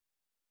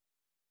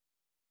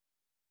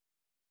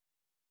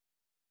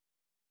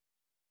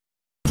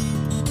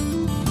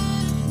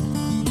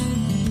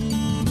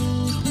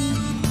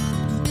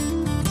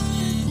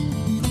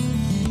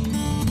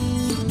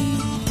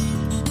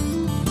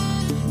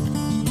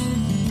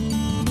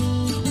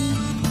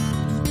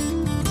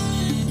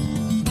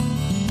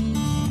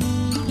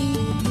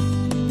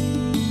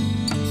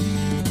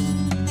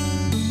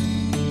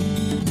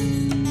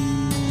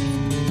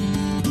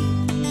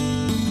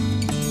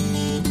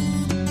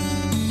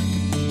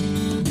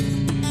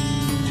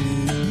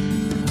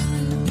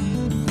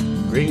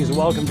Greetings and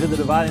welcome to the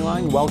Dividing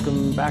Line.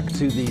 Welcome back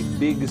to the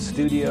big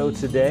studio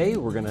today.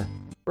 We're gonna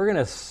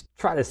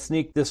try to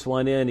sneak this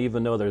one in,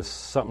 even though there's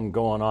something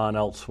going on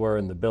elsewhere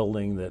in the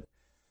building that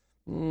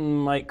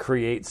might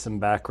create some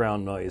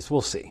background noise. We'll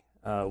see.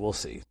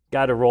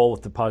 Got to roll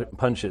with the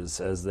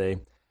punches, as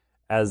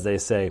they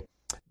say.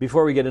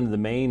 Before we get into the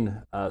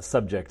main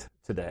subject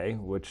today,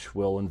 which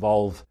will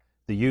involve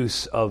the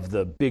use of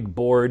the big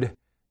board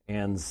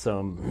and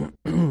some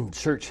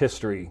church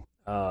history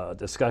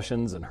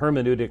discussions and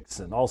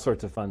hermeneutics and all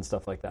sorts of fun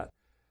stuff like that.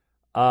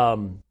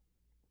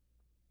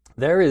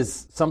 There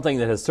is something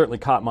that has certainly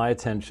caught my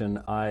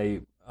attention. I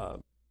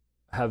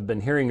have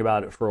been hearing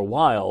about it for a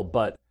while,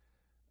 but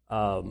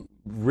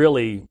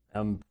really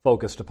am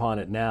focused upon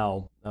it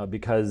now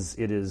because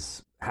it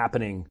is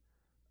happening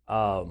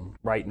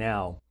right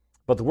now.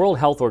 But the World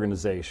Health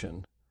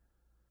Organization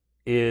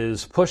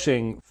is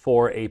pushing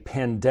for a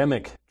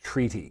pandemic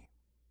treaty.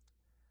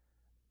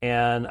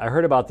 And I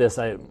heard about this.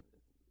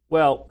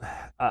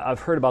 I've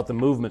heard about the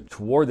movement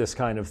toward this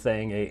kind of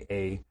thing,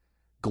 a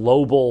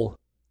global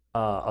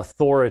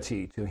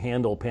authority to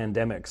handle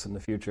pandemics in the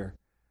future.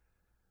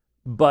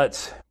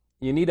 But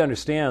you need to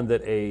understand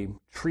that a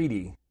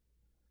treaty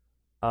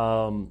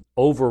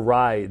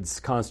overrides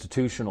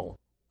constitutional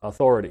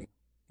authority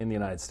in the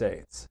United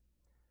States.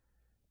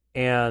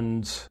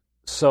 And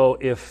so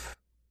if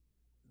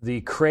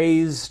the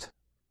crazed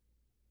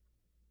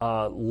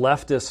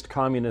leftist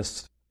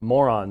communist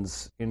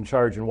morons in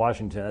charge in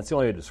Washington, that's the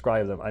only way to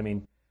describe them. I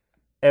mean,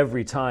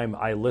 every time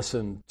I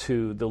listen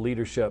to the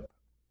leadership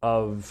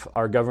of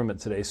our government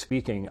today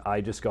speaking,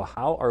 I just go,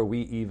 how are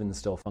we even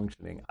still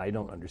functioning? I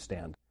don't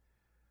understand.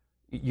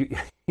 You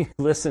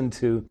listen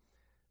to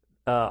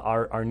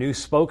our new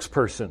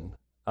spokesperson,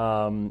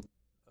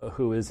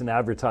 who is an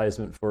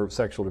advertisement for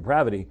sexual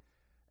depravity,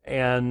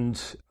 and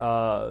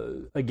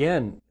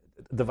again,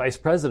 the vice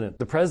president,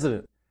 the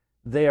president,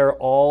 they are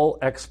all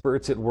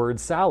experts at word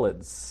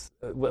salads.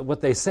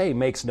 What they say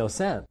makes no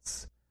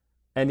sense.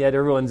 And yet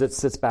everyone just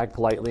sits back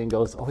politely and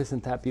goes, oh,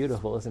 isn't that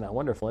beautiful? Isn't that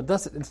wonderful? It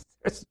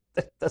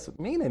doesn't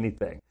mean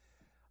anything.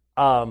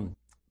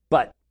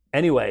 But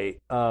anyway,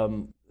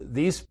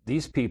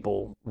 these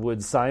people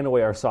would sign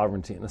away our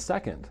sovereignty in a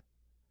second.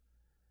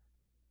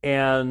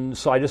 And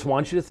so I just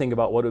want you to think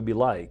about what it would be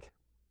like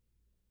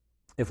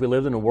if we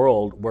lived in a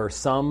world where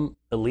some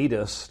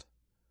elitist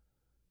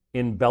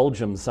in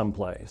Belgium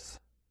someplace,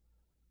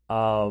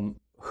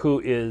 who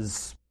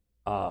is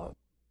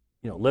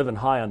living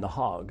high on the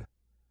hog,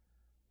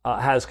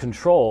 has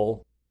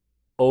control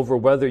over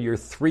whether your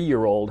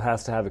 3-year-old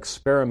has to have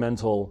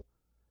experimental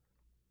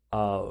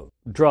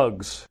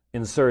drugs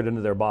inserted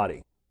into their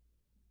body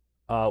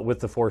with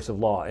the force of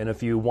law. And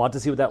if you want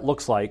to see what that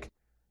looks like,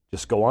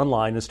 just go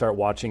online and start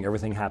watching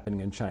everything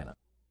happening in China.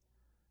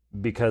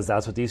 Because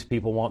that's what these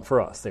people want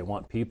for us. They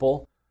want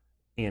people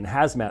in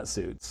hazmat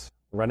suits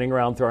running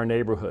around through our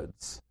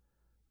neighborhoods,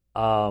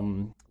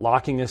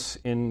 locking us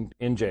in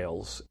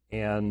jails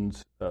and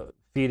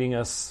feeding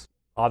us.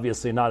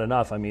 Obviously not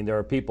enough. I mean, there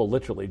are people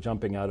literally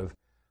jumping out of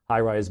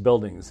high-rise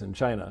buildings in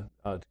China,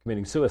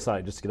 committing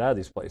suicide just to get out of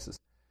these places.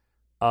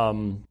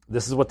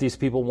 This is what these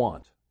people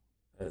want.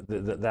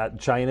 That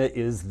China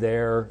is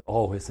their,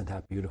 oh, isn't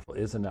that beautiful?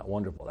 Isn't that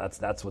wonderful?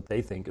 That's what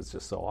they think is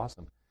just so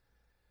awesome.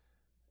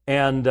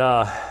 And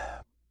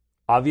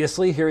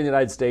obviously, here in the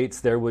United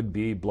States, there would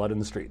be blood in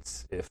the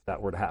streets if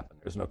that were to happen.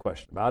 There's no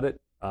question about it.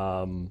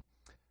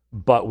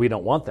 But we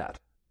don't want that.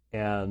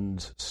 And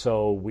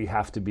so we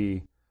have to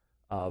be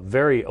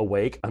very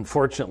awake.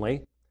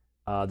 Unfortunately,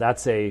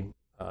 that's a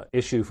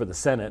issue for the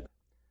Senate.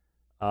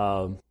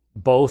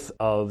 Both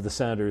of the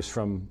senators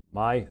from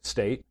my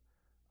state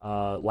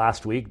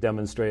last week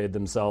demonstrated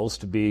themselves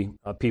to be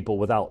people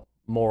without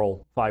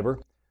moral fiber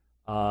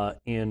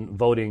in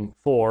voting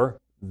for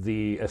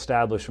the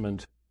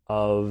establishment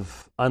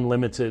of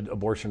unlimited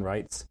abortion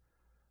rights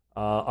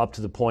up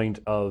to the point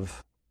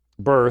of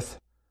birth.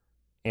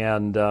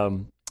 And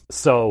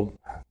so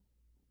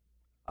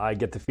I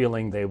get the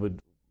feeling they would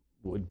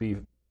be,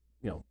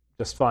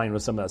 just fine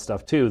with some of that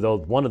stuff too, though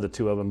one of the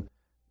two of them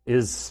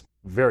is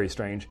very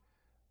strange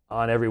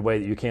on every way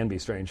that you can be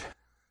strange.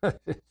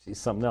 She's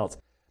something else.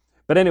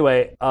 But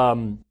anyway,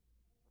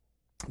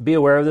 be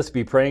aware of this,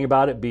 be praying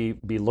about it,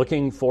 be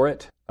looking for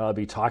it,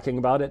 be talking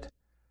about it.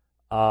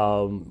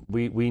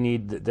 We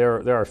need,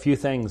 there are a few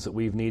things that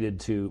we've needed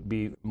to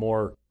be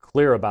more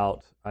clear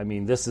about. I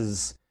mean, this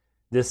is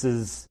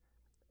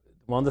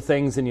one of the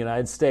things in the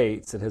United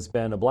States that has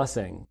been a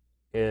blessing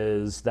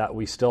is that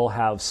we still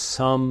have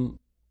some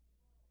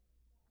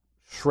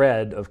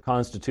shred of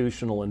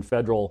constitutional and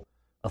federal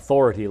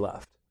authority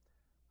left.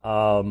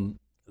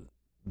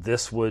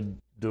 This would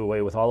do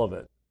away with all of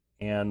it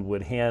and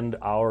would hand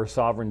our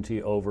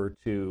sovereignty over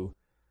to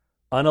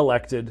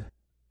unelected,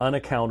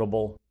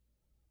 unaccountable.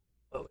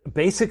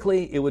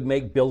 Basically, it would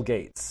make Bill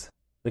Gates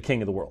the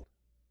king of the world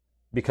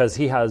because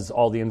he has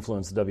all the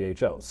influence of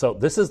WHO. So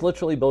this is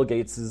literally Bill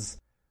Gates's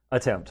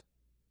attempt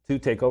to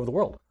take over the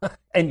world.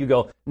 And you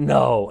go,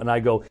 no. And I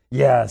go,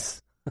 yes,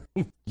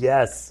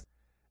 yes.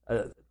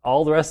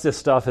 all the rest of this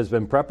stuff has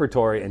been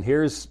preparatory, and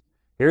here's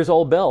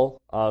old Bill,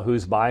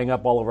 who's buying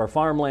up all of our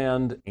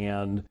farmland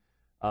and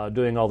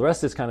doing all the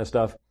rest of this kind of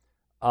stuff,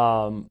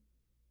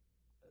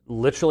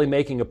 literally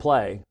making a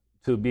play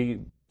to be.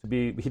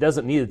 He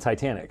doesn't need the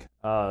Titanic.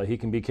 He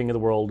can be king of the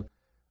world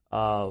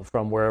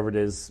from wherever it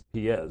is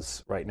he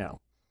is right now.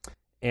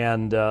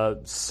 And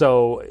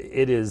so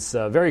it is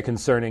very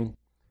concerning,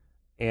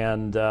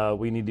 and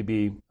we need to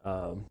be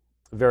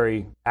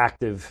very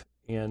active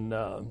in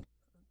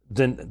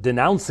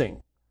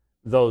denouncing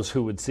those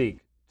who would seek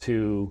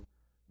to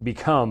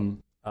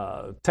become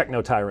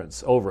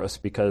techno-tyrants over us,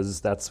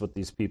 because that's what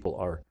these people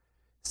are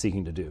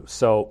seeking to do.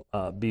 So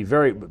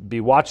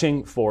be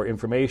watching for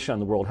information on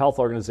the World Health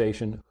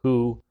Organization,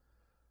 WHO,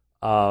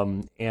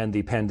 and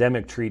the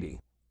pandemic treaty,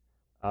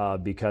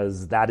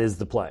 because that is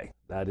the play.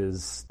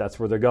 That's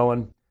where they're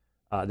going.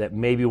 That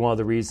may be one of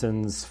the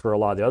reasons for a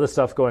lot of the other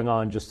stuff going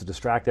on, just to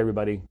distract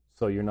everybody,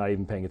 so you're not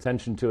even paying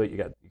attention to it. You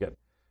got.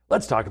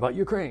 Let's talk about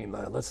Ukraine.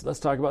 Let's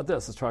talk about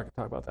this. Let's talk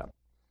about that.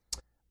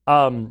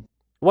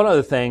 One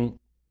other thing,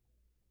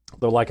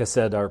 though, like I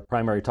said, our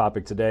primary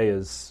topic today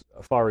is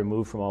far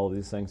removed from all of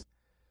these things.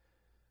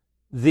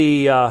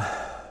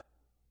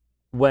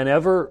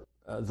 Whenever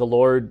the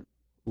Lord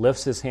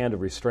lifts his hand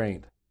of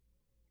restraint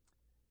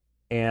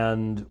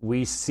and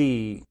we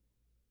see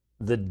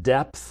the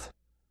depth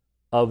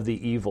of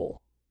the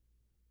evil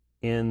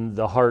in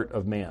the heart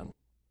of man,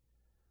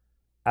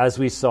 as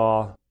we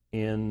saw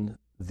in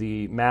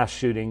the mass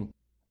shooting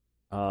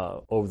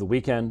over the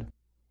weekend,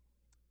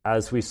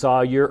 as we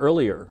saw a year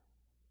earlier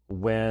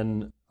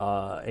when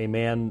a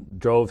man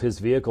drove his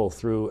vehicle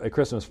through a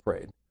Christmas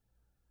parade.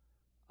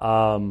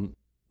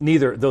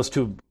 Neither those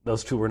two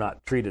were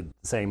not treated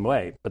the same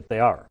way, but they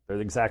are. They're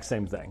the exact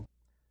same thing.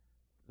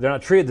 They're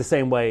not treated the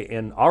same way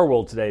in our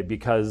world today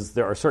because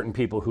there are certain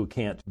people who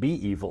can't be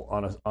evil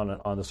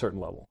on a certain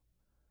level.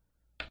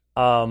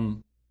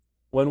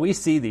 When we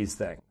see these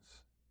things,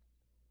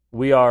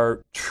 we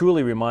are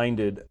truly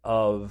reminded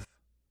of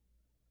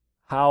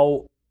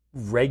how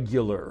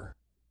regular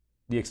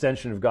the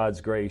extension of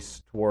God's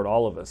grace toward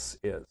all of us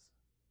is.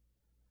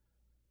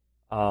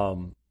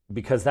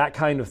 Because that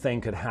kind of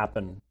thing could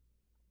happen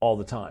all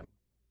the time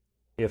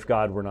if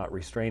God were not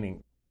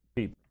restraining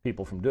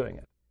people from doing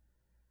it.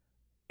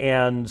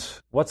 And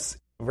what's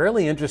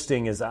really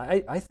interesting is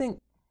I think,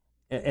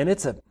 and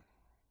it's a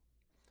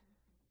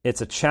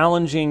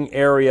challenging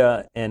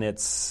area, and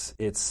it's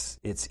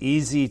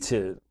easy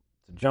to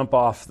jump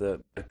off the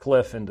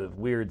cliff into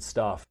weird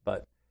stuff,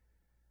 but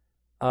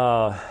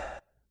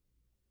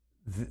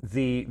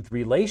the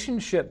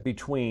relationship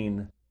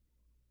between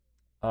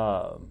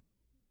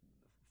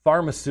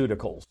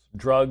pharmaceuticals,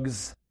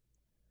 drugs,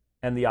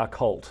 and the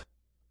occult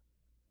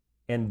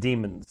and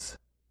demons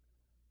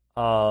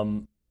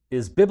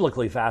is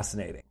biblically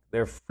fascinating.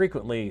 They're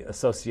frequently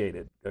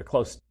associated,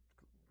 close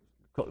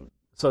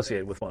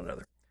associated with one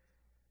another.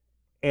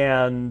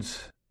 And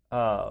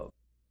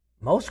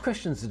most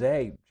Christians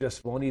today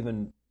just won't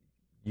even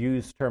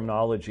use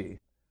terminology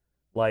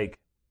like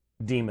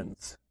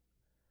demons.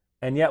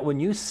 And yet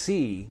when you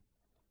see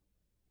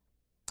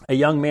a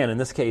young man, in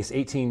this case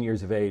 18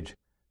 years of age,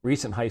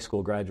 recent high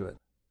school graduate,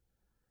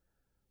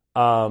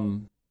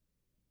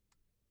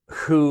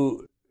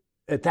 who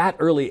at that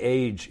early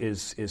age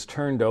is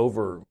turned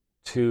over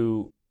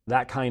to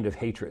that kind of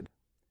hatred.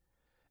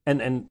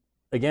 And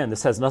again,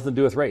 this has nothing to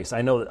do with race.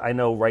 I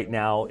know right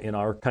now in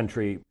our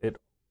country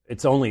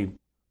it's only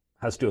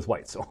has to do with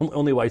whites.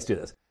 Only whites do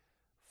this.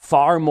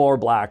 Far more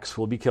blacks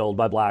will be killed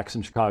by blacks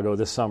in Chicago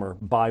this summer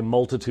by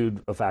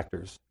multitude of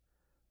factors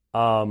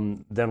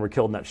than were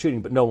killed in that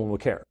shooting, but no one will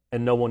care.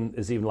 And no one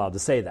is even allowed to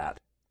say that.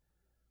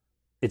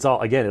 It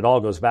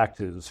all goes back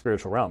to the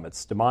spiritual realm.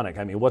 It's demonic.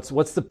 I mean, what's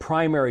the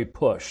primary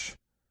push?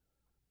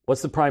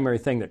 What's the primary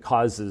thing that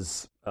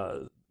causes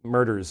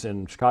murders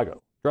in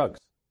Chicago? Drugs,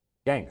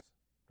 gangs,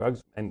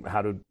 drugs. And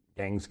how do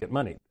gangs get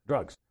money?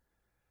 Drugs.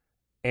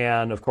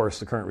 And of course,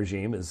 the current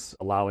regime is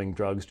allowing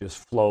drugs to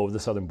just flow over the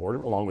southern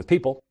border along with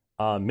people,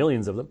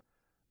 millions of them,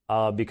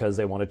 because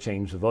they want to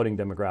change the voting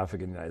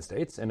demographic in the United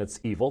States. And it's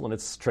evil, and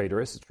it's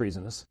traitorous, it's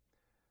treasonous.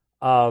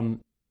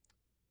 And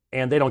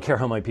they don't care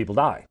how many people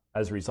die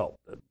as a result.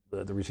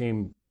 The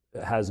regime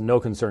has no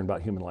concern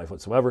about human life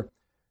whatsoever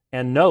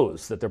and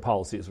knows that their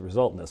policies will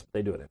result in this, but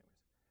they do it anyway.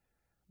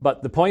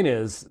 But the point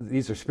is,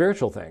 these are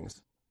spiritual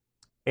things.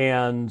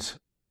 And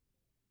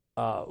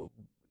a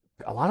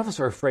lot of us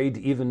are afraid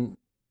to even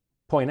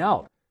point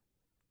out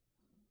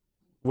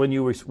when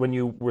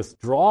you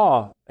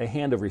withdraw a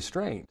hand of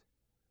restraint,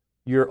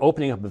 you're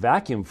opening up a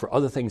vacuum for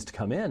other things to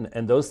come in,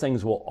 and those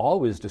things will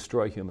always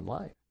destroy human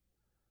life.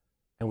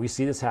 And we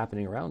see this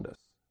happening around us.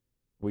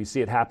 We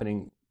see it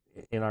happening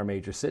in our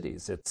major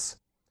cities. It's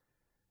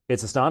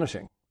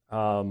astonishing.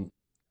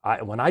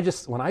 When I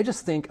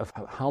just think of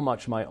how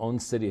much my own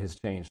city has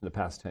changed in the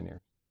past 10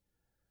 years,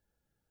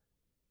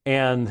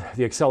 and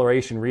the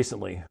acceleration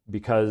recently,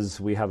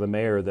 because we have a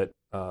mayor that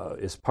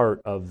is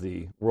part of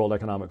the World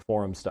Economic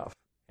Forum stuff,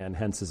 and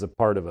hence is a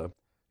part of a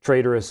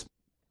traitorous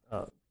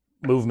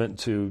movement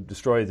to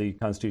destroy the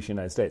Constitution of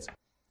the United States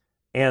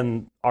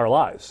and our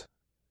lives.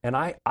 And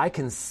I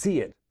can see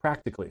it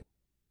practically.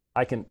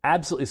 I can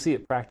absolutely see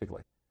it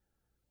practically.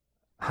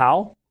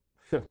 How?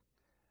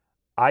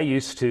 I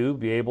used to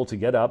be able to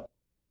get up.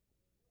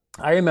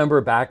 I remember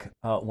back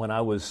when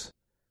I was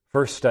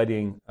first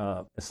studying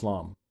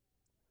Islam,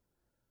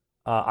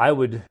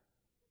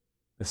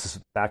 this is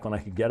back when I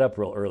could get up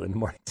real early in the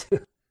morning too.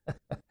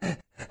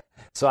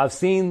 So I've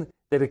seen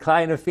the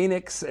decline of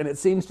Phoenix, and it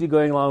seems to be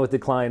going along with the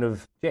decline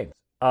of James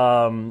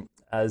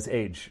as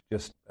age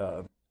just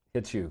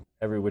hits you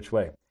every which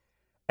way.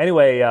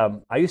 Anyway,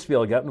 I used to be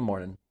able to get up in the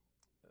morning.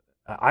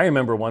 I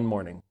remember one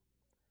morning,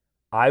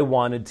 I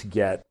wanted to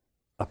get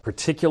a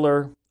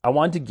particular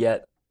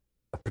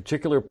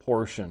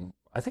portion.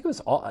 I think it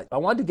was I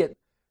wanted to get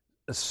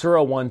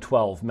Surah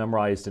 112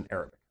 memorized in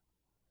Arabic.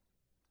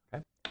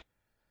 Okay?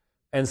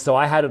 And so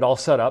I had it all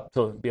set up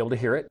to be able to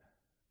hear it,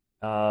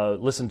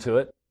 listen to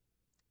it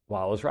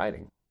while I was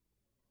riding.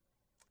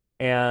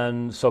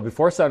 And so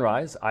before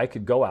sunrise, I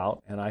could go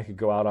out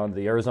onto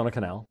the Arizona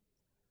Canal,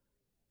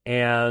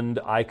 and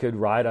I could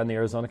ride on the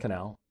Arizona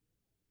Canal,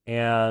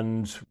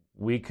 and it's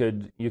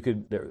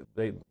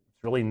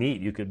really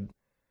neat.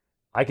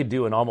 I could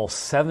do an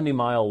almost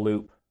 70-mile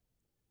loop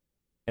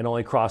and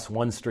only cross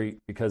one street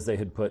because they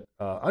had put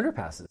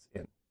underpasses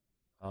in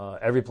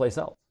every place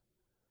else.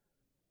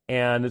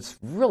 And it's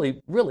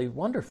really, really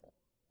wonderful.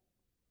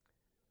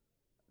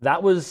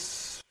 That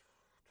was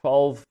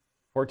 12,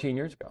 14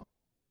 years ago.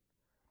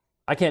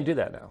 I can't do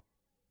that now.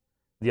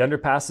 The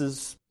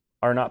underpasses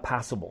are not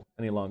passable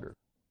any longer.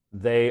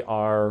 They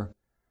are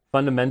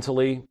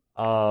fundamentally,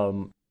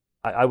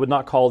 I would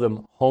not call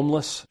them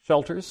homeless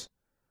shelters.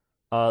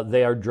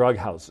 They are drug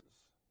houses.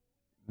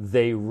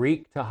 They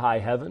reek to high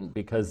heaven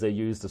because they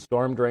use the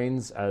storm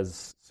drains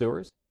as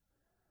sewers.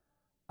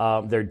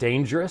 They're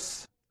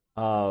dangerous.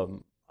 I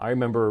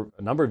remember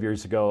a number of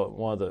years ago,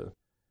 one of the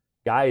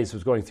guys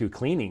was going through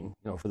cleaning,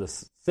 for the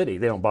city.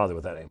 They don't bother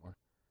with that anymore.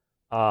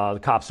 The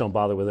cops don't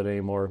bother with it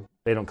anymore.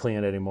 They don't clean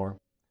it anymore.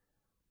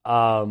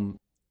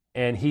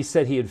 And he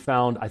said he had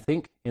found, I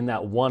think in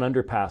that one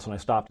underpass, when I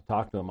stopped to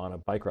talk to him on a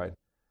bike ride,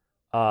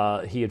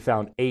 he had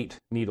found 8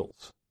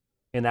 needles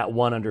in that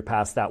one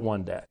underpass that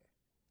one day.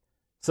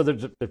 So they're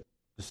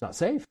just not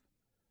safe.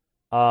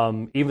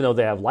 Even though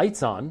they have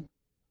lights on,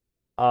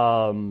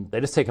 they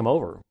just take them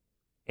over.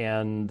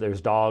 And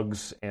there's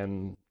dogs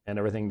and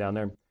everything down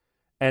there.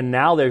 And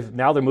now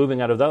they're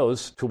moving out of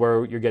those to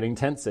where you're getting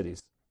tent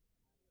cities.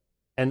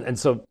 And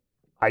so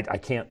I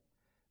can't,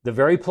 the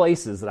very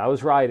places that I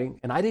was riding,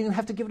 and I didn't even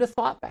have to give it a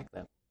thought back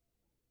then.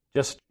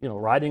 Just,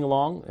 riding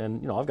along,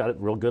 and, I've got a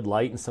real good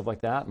light and stuff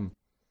like that, and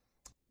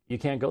you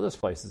can't go those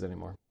places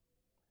anymore.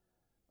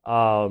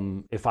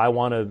 If I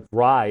want to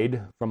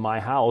ride from my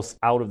house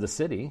out of the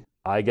city,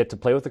 I get to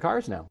play with the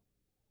cars now.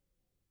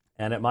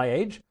 And at my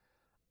age,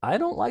 I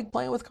don't like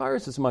playing with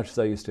cars as much as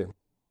I used to.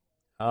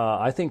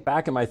 I think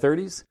back in my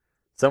 30s,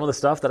 some of the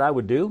stuff that I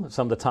would do,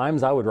 some of the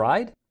times I would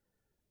ride,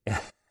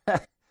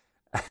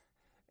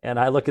 and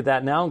I look at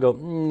that now and go,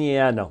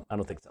 yeah, no, I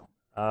don't think so.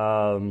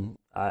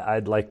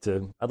 I'd like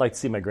to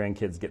see my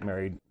grandkids get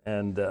married,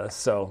 and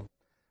so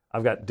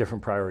I've got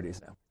different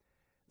priorities now.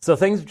 So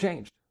things have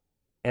changed,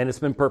 and it's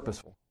been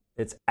purposeful.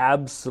 It's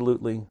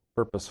absolutely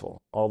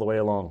purposeful all the way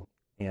along,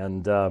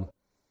 and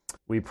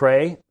we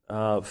pray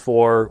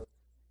for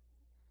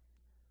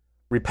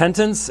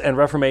repentance and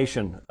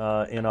reformation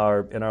in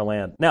our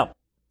land. Now,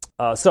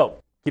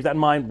 so keep that in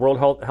mind. World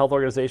Health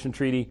Organization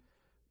treaty,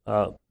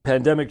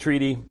 pandemic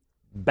treaty,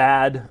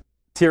 bad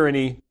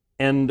tyranny,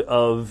 end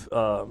of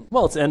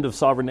it's end of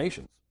sovereign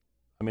nations.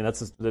 I mean,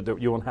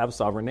 you won't have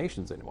sovereign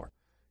nations anymore.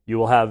 You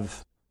will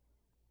have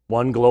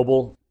one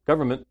global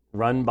government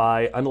run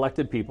by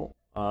unelected people,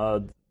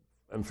 and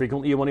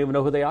frequently you won't even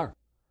know who they are,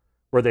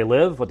 where they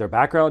live, what their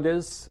background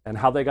is, and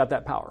how they got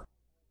that power.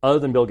 Other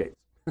than Bill Gates,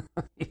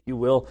 you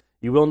will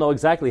know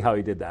exactly how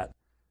he did that,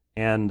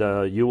 and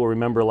you will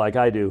remember, like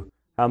I do,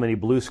 how many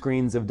blue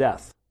screens of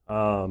death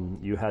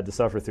you had to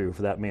suffer through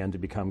for that man to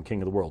become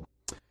king of the world.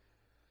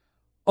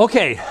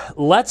 Okay,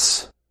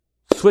 let's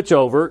switch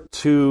over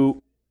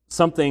to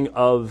something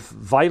of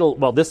vital,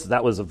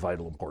 that was of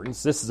vital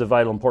importance. This is of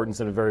vital importance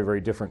in a very,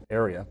 very different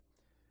area.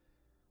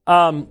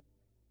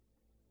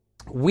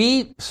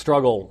 We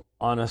struggle,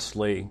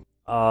 honestly,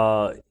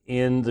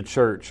 in the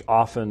church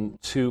often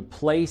to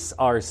place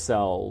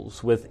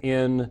ourselves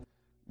within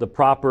the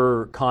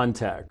proper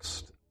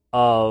context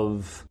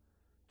of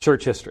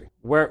church history.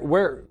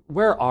 Where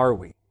are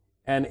we?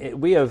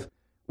 And we have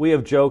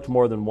joked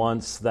more than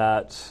once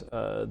that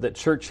that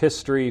church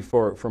history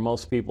for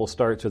most people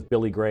starts with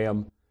Billy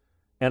Graham.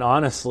 And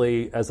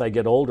honestly, as I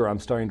get older, I'm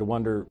starting to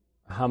wonder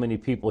how many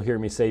people hear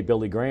me say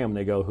Billy Graham and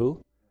they go, who?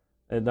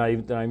 And not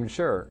even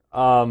sure.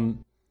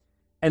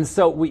 And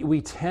so we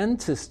tend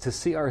to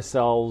see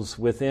ourselves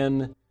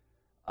within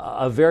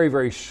a very,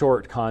 very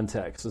short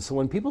context. And so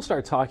when people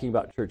start talking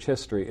about church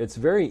history, it's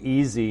very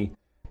easy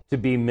to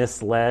be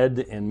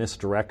misled and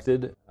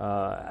misdirected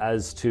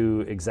as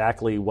to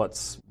exactly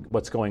what's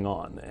going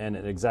on and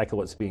exactly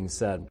what's being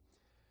said.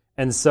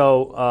 And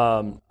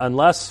so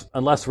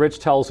unless Rich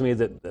tells me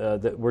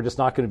that we're just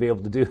not going to be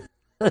able to do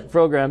the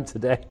program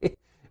today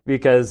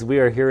because we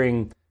are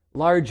hearing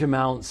large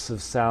amounts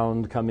of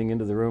sound coming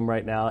into the room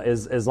right now,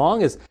 as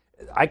long as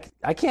I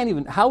can't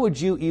even, how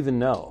would you even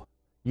know?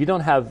 You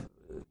don't have,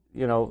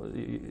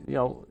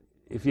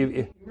 if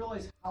you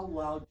realize how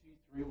loud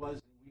G3 was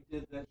when we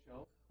did that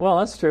show? Well,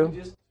 that's true. We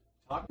just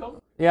talked over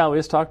it. Yeah, we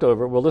just talked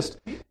over it. We'll just,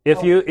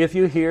 if you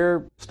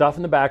hear stuff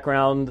in the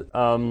background,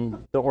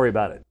 don't worry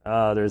about it.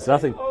 There's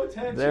nothing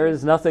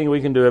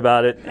we can do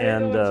about it. Pay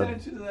no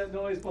attention to that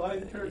noise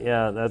behind the curtain.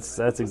 Yeah,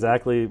 that's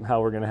exactly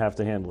how we're going to have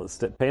to handle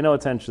it. Pay no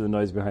attention to the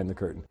noise behind the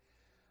curtain.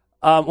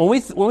 When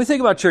we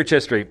think about church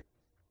history,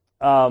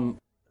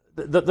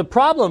 the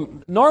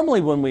problem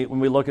normally when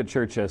we look at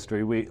church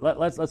history,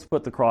 let's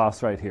put the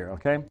cross right here,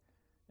 okay?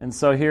 And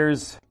so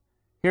here's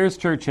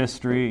church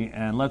history,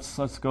 and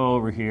let's go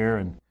over here,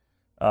 and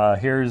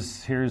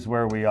here's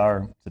where we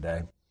are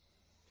today.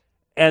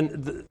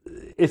 And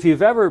if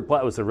you've ever, well,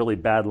 that was a really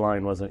bad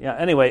line, wasn't it? Yeah.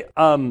 Anyway,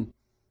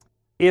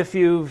 if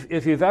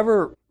you've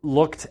ever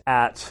looked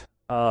at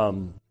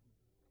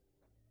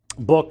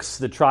books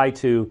that try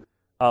to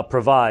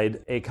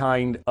provide a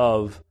kind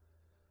of,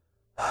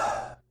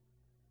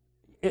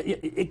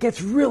 it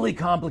gets really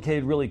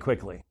complicated really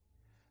quickly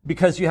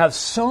because you have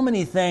so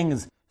many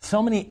things,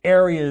 so many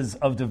areas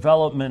of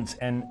development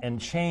and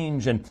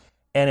change, and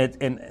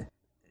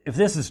if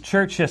this is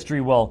church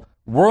history, well,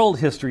 world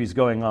history is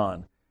going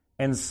on.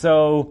 And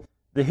so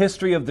the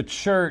history of the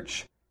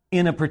church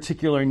in a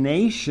particular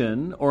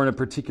nation or in a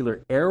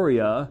particular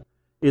area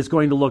is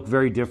going to look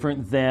very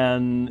different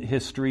than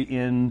history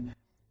in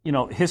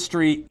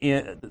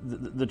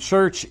the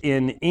church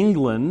in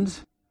England,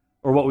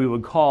 or what we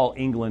would call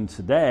England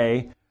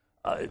today.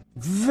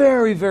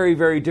 Very, very,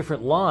 very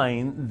different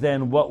line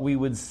than what we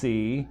would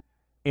see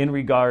in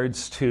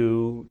regards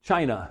to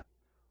China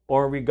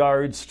or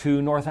regards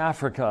to North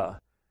Africa.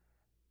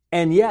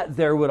 And yet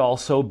there would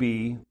also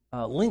be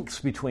links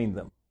between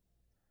them.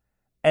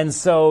 And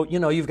so,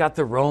 you've got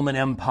the Roman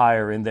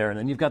Empire in there, and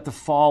then you've got the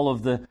fall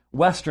of the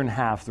western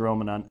half of the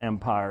Roman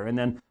Empire. And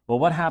then, well,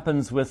 what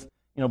happens with,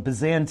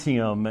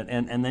 Byzantium?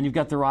 And then you've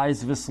got the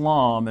rise of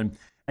Islam,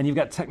 and you've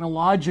got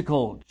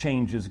technological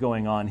changes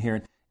going on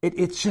here.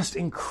 It's just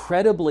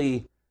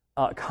incredibly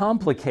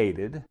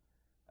complicated,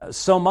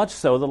 so much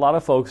so that a lot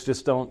of folks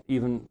just don't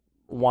even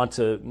want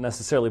to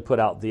necessarily put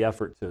out the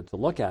effort to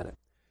look at it.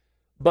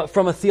 But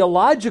from a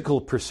theological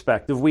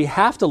perspective, we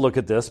have to look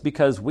at this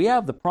because we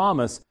have the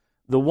promise.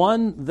 The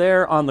one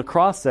there on the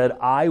cross said,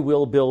 I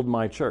will build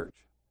my church.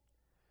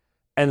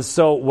 And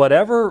so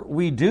whatever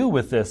we do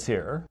with this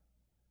here,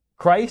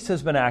 Christ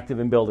has been active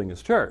in building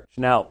his church.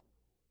 Now, if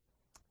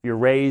you're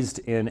raised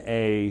in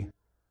a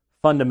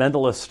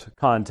fundamentalist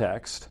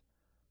context,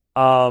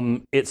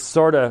 it's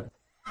sort of,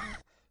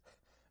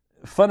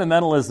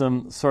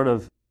 fundamentalism sort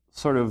of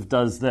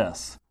does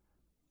this.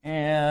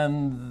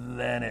 And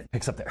then it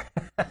picks up there.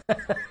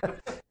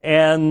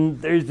 And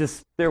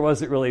there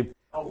wasn't really.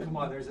 Oh, come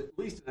on, there's at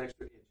least an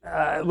extra inch.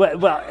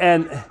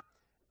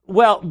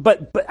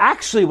 But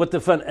actually, what the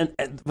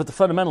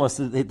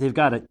fundamentalists, they've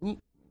got it, and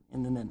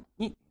then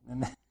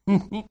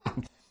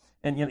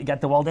and you got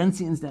the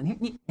Waldensians down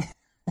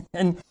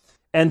here,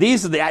 and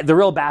these are the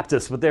real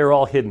Baptists, but they're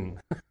all hidden.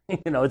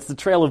 It's the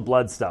trail of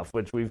blood stuff,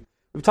 which we've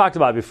talked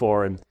about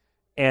before, and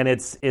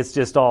it's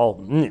just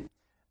all.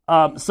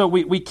 So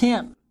we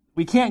can't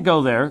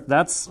go there.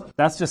 That's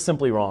just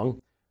simply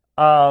wrong.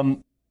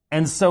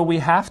 And so we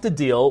have to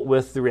deal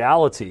with the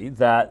reality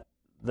that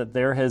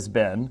there has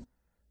been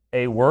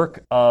a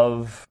work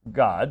of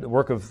God,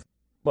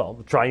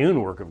 the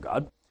triune work of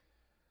God,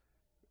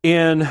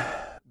 in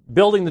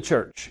building the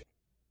church.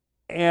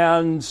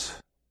 And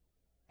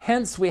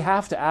hence we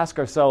have to ask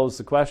ourselves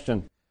the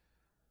question,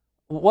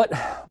 what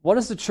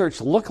does the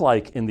church look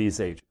like in these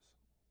ages?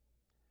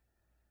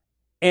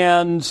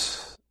 And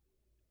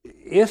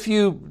if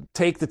you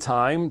take the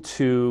time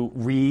to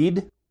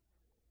read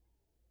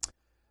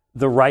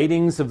the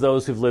writings of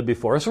those who've lived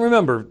before us,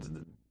 remember,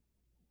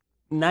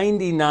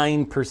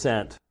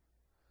 99%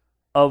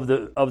 of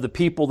the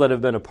people that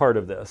have been a part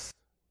of this,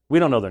 we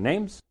don't know their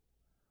names.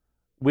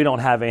 We don't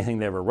have anything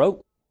they ever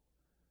wrote.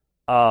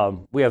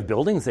 We have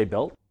buildings they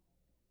built,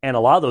 and a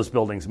lot of those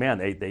buildings, man,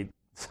 they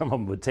some of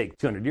them would take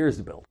 200 years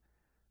to build,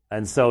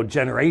 and so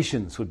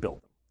generations would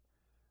build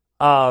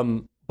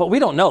them. But we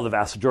don't know the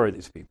vast majority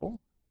of these people,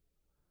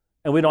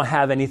 and we don't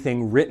have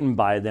anything written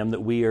by them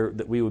that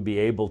we would be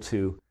able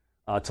to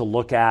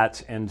look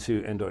at and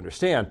to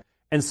understand.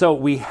 And so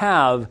we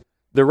have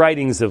the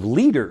writings of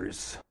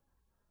leaders,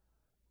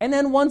 and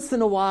then once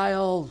in a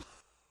while,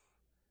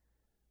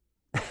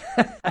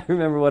 I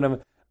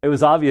remember it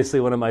was obviously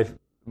one of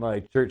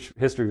my church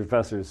history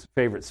professor's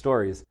favorite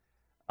stories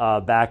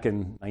back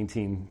in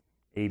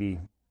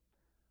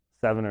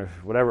 1987 or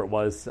whatever it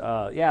was. It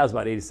was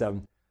about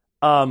 87.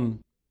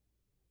 And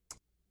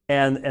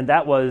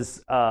that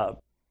was,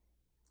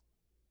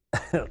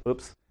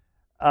 oops.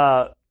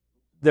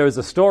 There was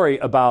a story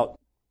about,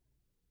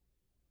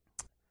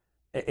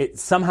 it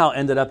somehow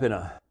ended up in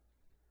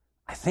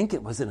I think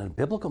it was in a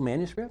biblical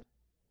manuscript.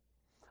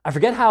 I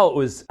forget how it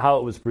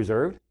was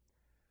preserved,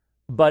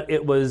 but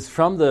it was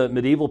from the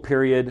medieval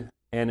period,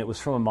 and it was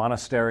from a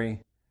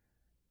monastery,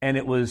 and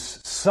it was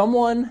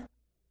someone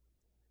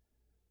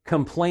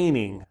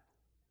complaining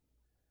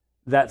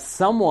that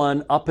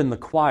someone up in the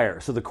choir,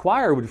 so the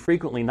choir would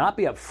frequently not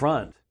be up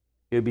front,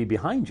 it would be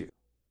behind you,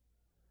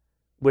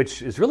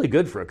 which is really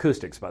good for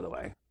acoustics, by the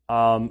way.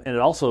 And it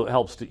also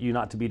helps you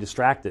not to be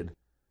distracted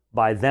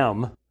by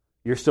them.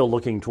 You're still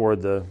looking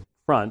toward the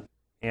front,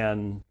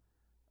 and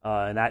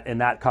in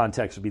that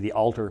context would be the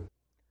altar.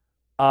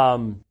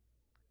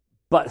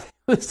 But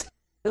it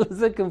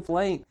was a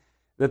complaint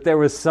that there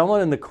was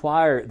someone in the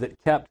choir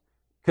that kept,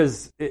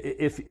 because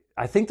if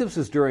I think this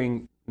was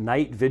during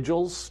night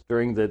vigils,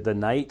 during the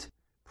night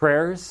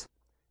prayers,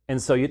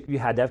 and so you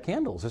had to have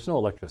candles. There's no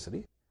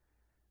electricity.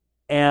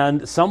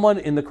 And someone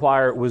in the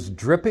choir was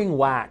dripping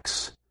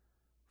wax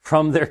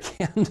from their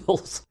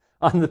candles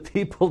on the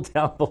people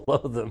down below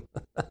them.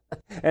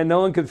 And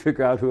no one could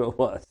figure out who it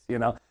was,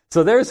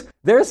 So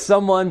there's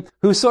someone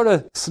who sort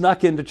of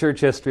snuck into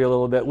church history a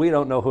little bit. We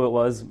don't know who it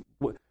was.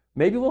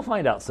 Maybe we'll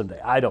find out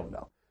someday. I don't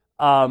know.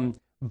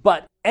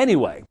 But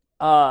anyway,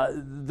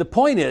 the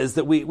point is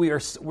that we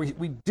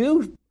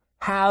do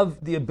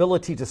have the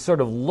ability to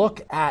sort of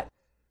look at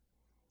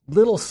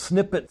little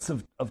snippets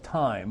of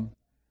time.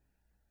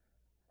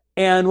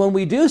 And when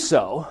we do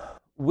so,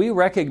 we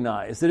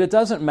recognize that it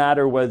doesn't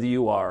matter whether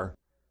you are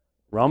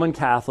Roman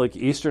Catholic,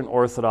 Eastern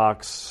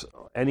Orthodox,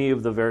 any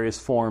of the various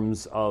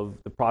forms of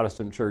the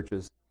Protestant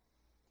churches.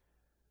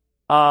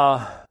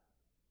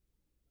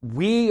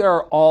 We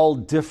are all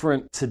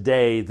different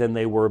today than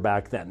they were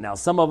back then. Now,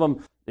 some of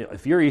them,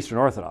 if you're Eastern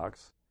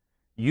Orthodox,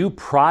 you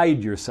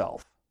pride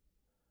yourself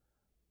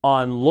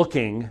on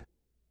looking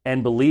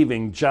and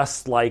believing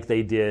just like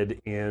they did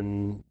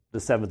in the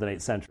 7th and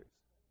 8th centuries.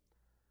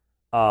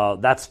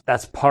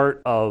 That's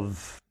part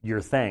of your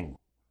thing.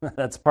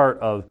 That's part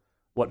of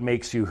what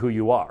makes you who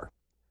you are.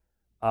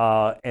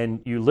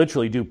 And you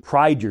literally do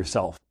pride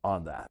yourself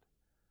on that.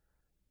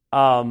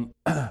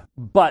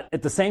 But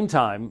at the same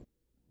time,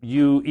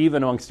 you,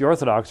 even amongst the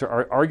Orthodox,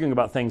 are arguing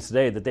about things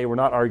today that they were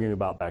not arguing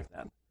about back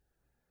then.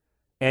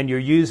 And you're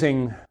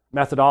using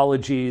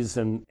methodologies,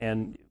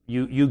 and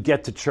you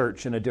get to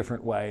church in a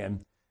different way,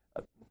 and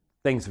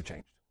things have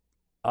changed.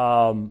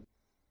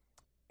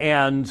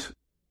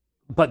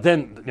 But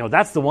then,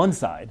 that's the one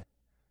side.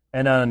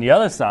 And on the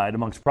other side,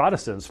 amongst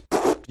Protestants,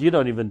 you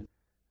don't even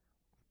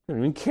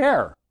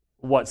care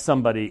what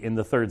somebody in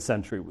the 3rd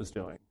century was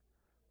doing,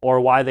 or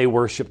why they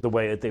worshiped the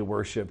way that they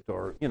worshiped,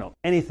 or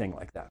anything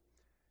like that.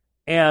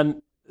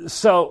 And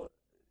so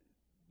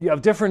you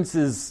have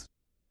differences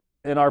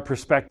in our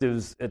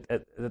perspectives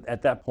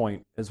at that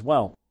point as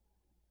well.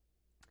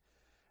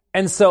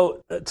 And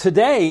so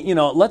today,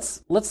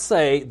 let's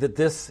say that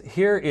this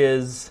here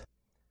is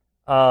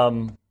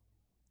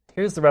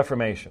here's the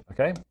Reformation,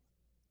 okay?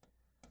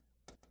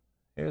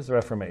 Here's the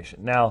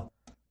Reformation. Now,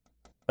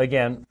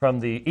 again, from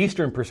the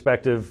Eastern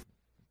perspective,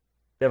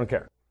 they don't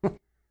care.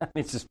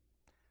 It's just,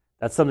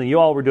 that's something you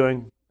all were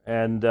doing,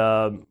 and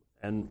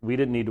we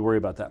didn't need to worry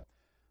about that.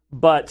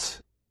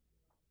 But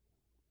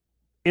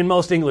in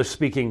most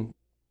English-speaking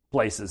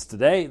places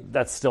today,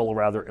 that's still a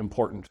rather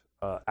important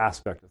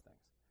aspect of things.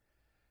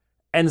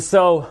 And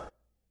so,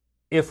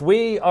 if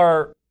we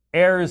are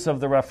heirs of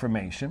the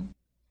Reformation,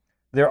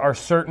 there are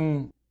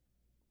certain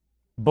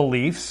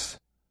beliefs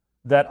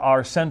that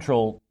are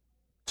central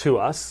to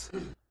us,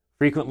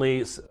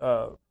 frequently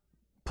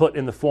put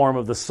in the form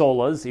of the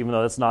solas, even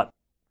though that's not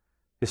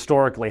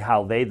historically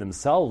how they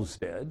themselves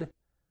did.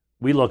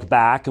 We look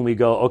back and we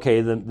go,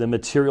 okay, the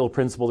material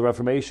principle of the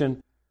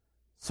Reformation,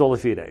 sola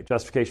fide,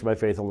 justification by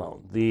faith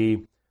alone.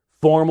 The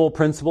formal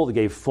principle that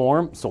gave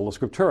form, sola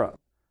scriptura.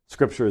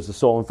 Scripture is the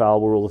sole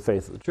infallible rule of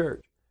faith of the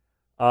church.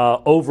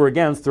 Over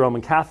against the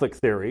Roman Catholic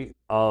theory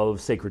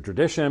of sacred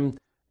tradition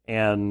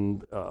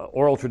and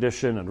oral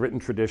tradition and written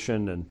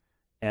tradition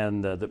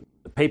and the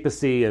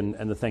papacy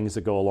and the things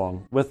that go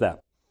along with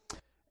that.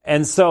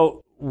 And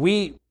so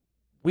we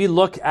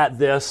look at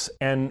this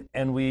and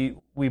we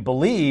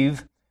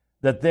believe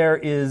that there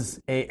is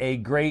a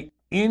great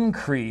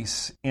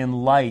increase in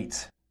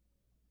light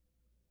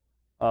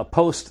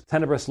post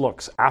tenebris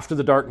lux, after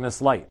the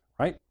darkness light,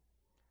 right?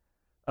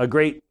 A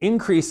great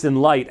increase in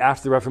light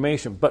after the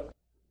Reformation. But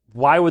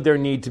why would there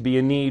need to be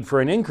a need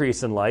for an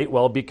increase in light?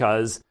 Well,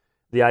 because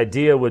the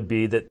idea would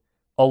be that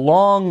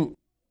along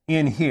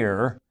in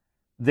here,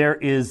 there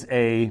is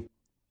a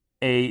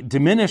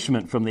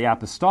diminishment from the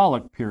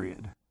apostolic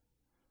period,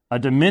 a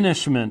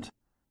diminishment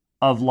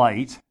of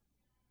light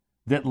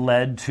that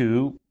led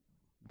to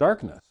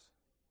darkness.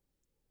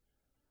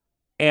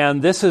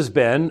 And this has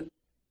been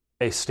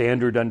a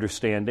standard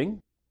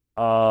understanding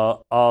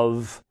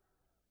of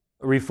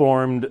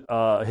Reformed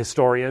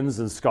historians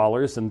and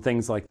scholars and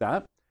things like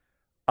that.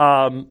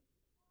 But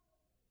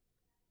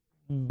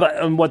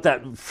what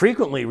that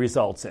frequently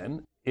results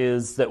in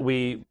is that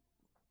we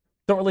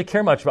don't really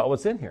care much about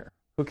what's in here.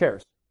 Who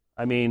cares?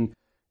 I mean,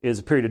 it's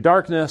a period of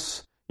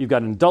darkness. You've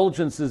got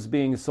indulgences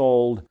being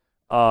sold.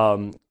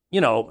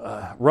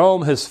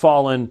 Rome has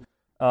fallen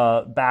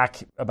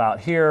back about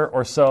here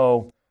or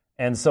so,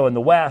 and so in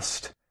the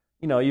West,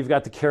 you've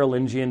got the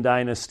Carolingian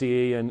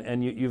dynasty,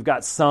 and you've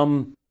got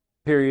some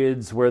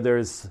periods where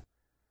there's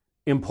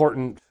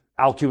important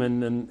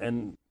alcumin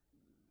and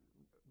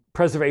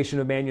preservation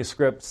of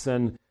manuscripts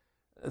and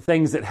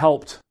things that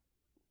helped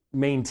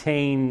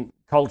maintain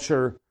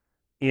culture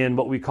in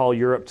what we call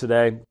Europe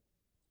today.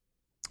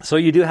 So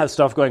you do have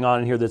stuff going on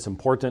in here that's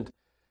important.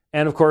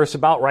 And of course,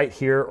 about right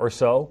here or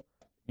so,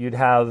 you'd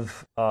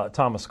have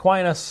Thomas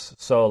Aquinas.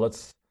 So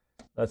let's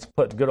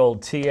put good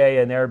old TA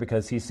in there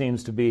because he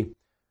seems to be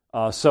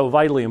so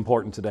vitally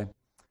important today.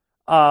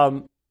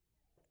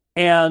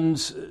 And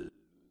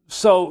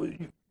so,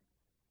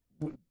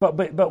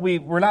 but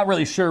we're not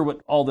really sure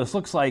what all this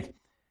looks like.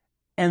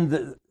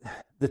 And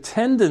the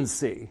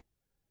tendency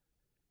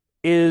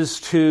is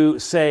to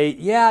say,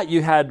 yeah,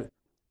 you had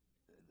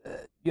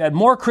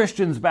more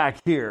Christians back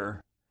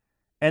here,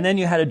 and then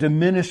you had a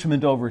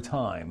diminishment over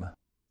time,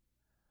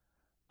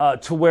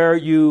 to where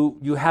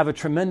you have a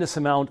tremendous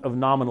amount of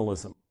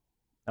nominalism.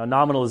 Now,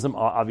 nominalism,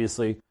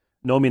 obviously,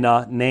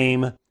 nomina,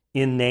 name,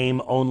 in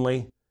name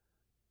only.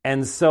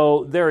 And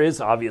so there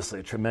is obviously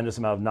a tremendous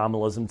amount of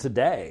nominalism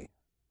today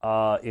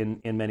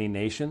in many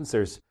nations.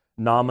 There's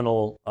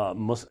nominal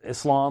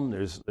Islam,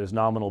 there's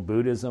nominal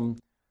Buddhism,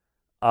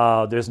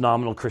 there's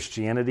nominal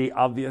Christianity,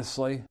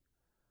 obviously.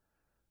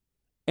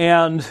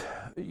 And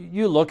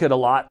you look at a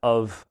lot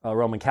of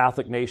Roman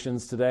Catholic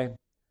nations today,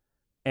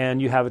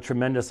 and you have a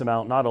tremendous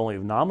amount not only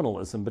of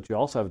nominalism, but you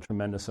also have a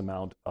tremendous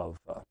amount of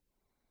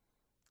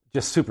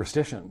just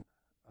superstition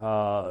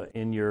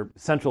in your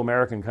Central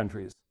American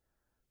countries.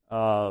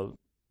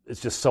 It's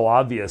just so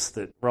obvious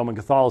that Roman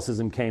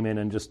Catholicism came in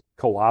and just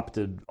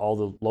co-opted all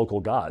the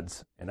local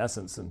gods, in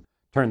essence, and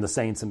turned the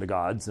saints into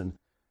gods. And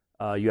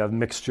you have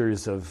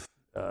mixtures of,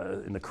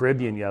 in the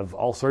Caribbean, you have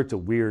all sorts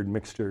of weird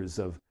mixtures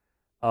of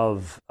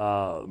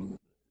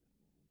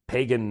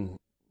pagan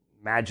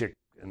magic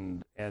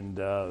and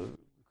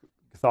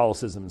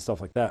Catholicism and stuff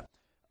like that.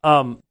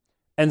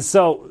 And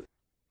so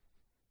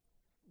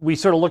we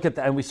sort of look at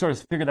that and we sort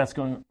of figure that's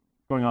going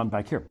on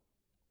back here.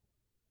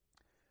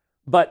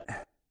 But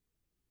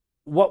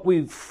what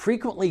we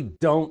frequently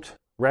don't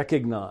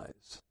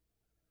recognize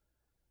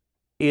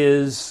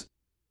is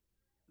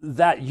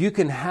that you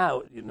can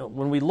have,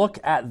 when we look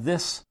at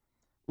this,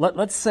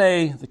 let's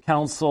say the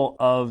Council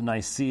of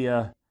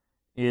Nicaea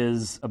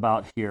is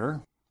about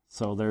here.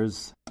 So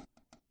there's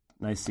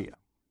Nicaea.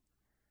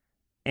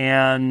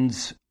 And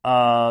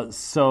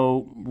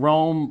so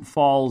Rome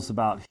falls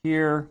about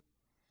here.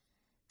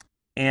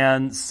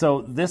 And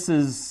so this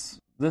is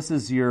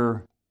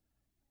your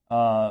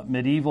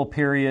medieval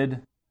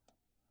period.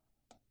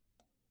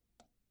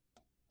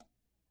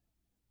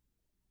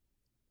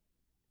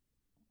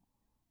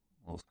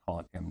 Let's call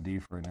it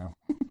MD for now.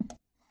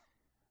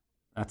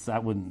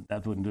 that wouldn't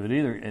do it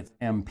either. It's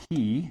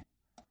MP,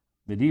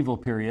 medieval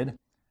period.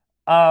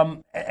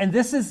 And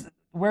this is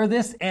where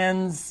this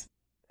ends,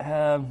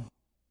 because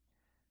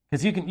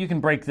you can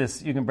break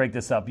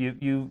this up.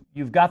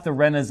 You've got the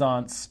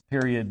Renaissance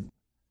period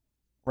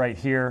right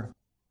here,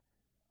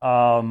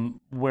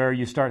 where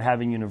you start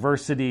having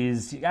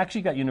universities. You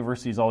actually got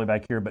universities all the way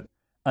back here, but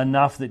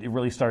enough that it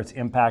really starts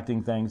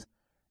impacting things.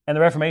 And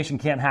the Reformation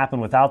can't happen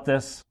without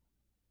this.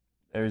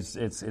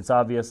 It's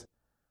obvious.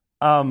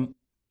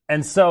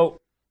 And so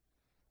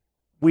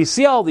we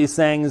see all these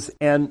things,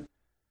 and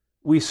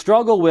we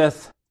struggle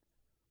with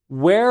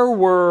where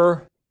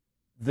were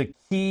the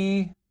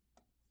key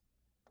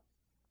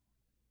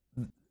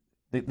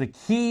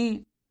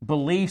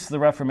beliefs of the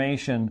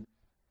Reformation.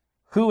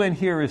 Who in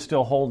here is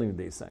still holding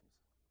these things?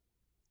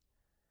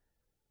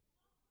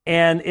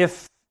 And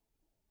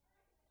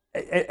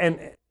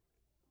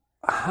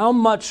how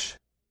much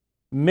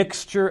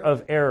mixture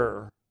of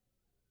error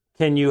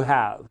can you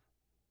have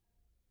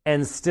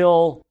and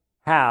still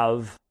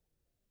have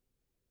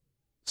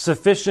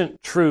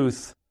sufficient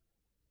truth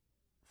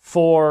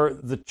for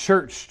the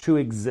church to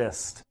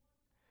exist?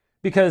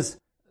 Because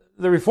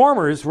the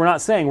Reformers were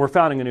not saying we're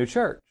founding a new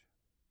church.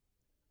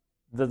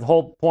 The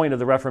whole point of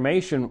the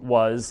Reformation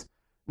was,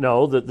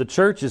 no, the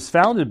church is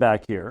founded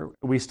back here.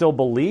 We still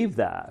believe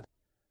that.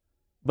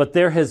 But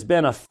there has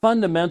been a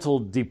fundamental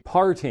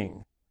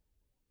departing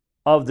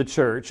of the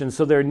church, and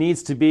so there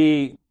needs to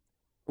be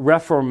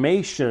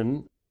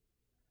reformation,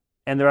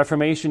 and the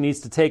Reformation needs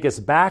to take us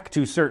back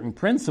to certain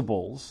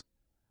principles.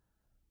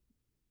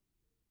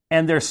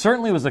 And there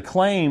certainly was a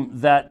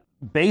claim that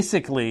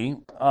basically,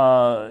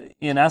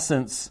 in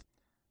essence,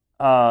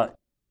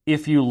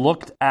 if you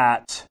looked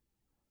at,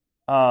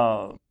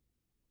 sort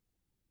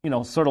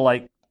of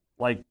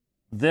like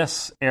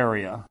this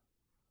area,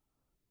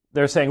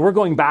 they're saying we're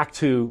going back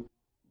to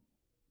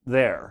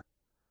there,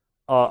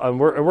 and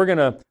we're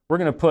gonna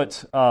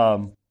put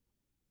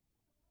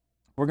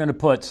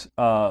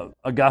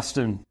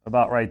Augustine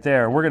about right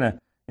there. We're gonna,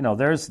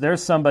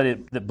 there's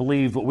somebody that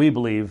believed what we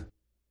believe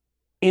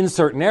in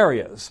certain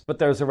areas, but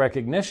there's a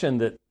recognition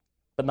that,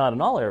 but not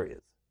in all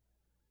areas.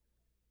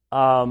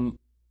 And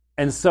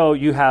And so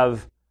you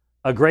have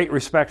a great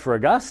respect for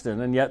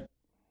Augustine, and yet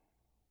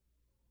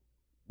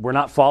we're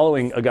not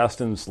following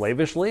Augustine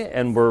slavishly,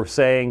 and we're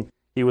saying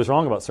he was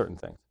wrong about certain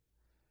things.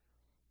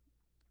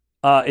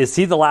 Is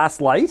he the last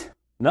light?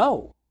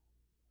 No.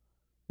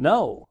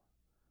 No.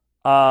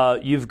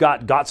 You've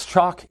got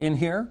Gottschalk in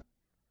here.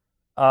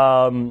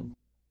 You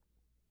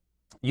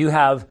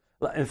have,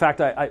 in fact,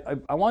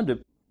 I wanted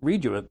to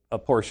read you a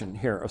portion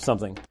here of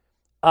something.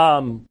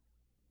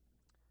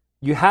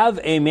 You have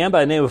a man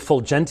by the name of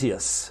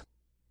Fulgentius.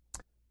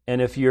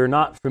 And if you're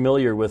not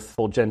familiar with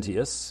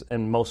Fulgentius,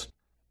 and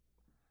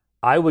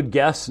I would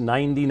guess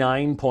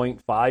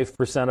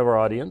 99.5% of our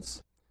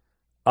audience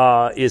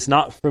is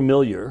not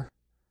familiar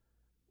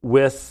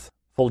with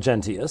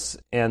Fulgentius,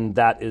 and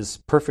that is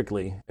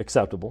perfectly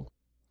acceptable.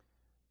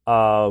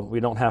 We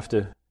don't have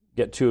to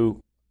get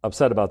too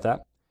upset about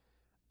that.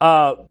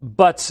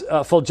 But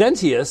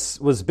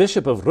Fulgentius was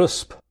Bishop of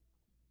Rusp.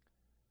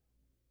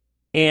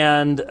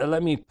 And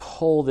let me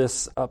pull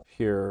this up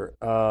here.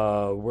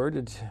 Where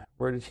did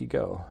he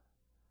go?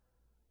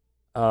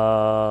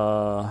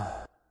 I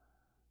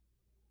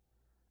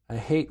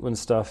hate when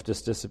stuff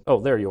just disappears. Oh,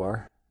 there you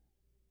are.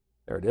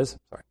 There it is.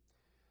 Sorry.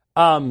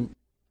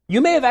 You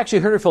may have actually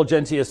heard of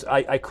Fulgentius.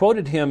 I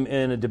quoted him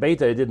in a debate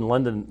that I did in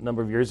London a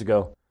number of years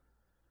ago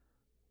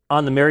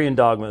on the Marian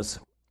dogmas.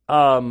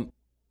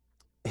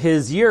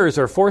 His years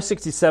are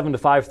 467 to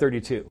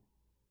 532.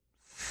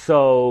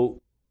 So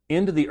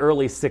into the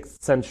early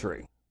 6th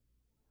century.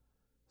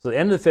 So the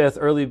end of the 5th,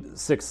 early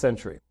 6th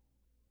century.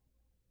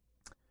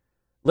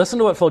 Listen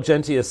to what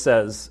Fulgentius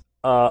says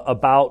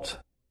about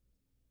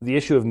the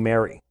issue of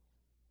Mary.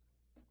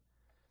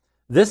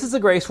 This is the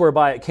grace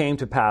whereby it came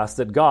to pass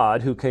that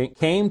God, who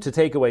came to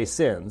take away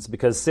sins,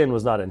 because sin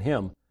was not in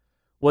him,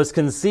 was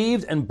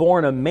conceived and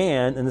born a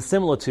man in the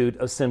similitude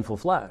of sinful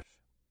flesh.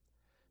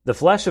 The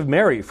flesh of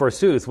Mary,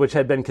 forsooth, which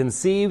had been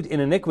conceived in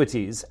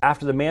iniquities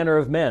after the manner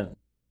of men.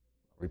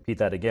 I'll repeat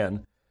that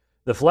again.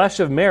 The flesh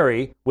of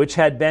Mary, which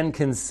had been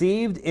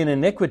conceived in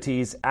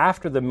iniquities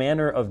after the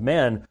manner of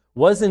men,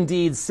 was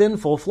indeed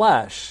sinful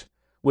flesh,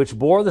 which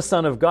bore the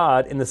Son of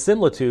God in the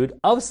similitude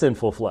of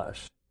sinful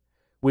flesh.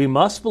 We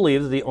must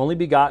believe that the only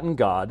begotten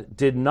God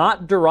did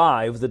not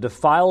derive the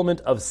defilement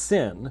of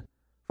sin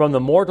from the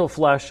mortal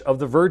flesh of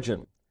the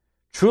Virgin.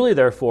 Truly,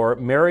 therefore,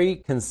 Mary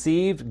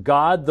conceived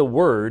God the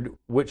Word,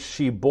 which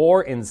she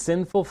bore in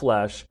sinful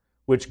flesh,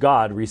 which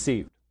God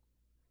received.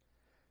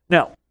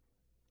 Now,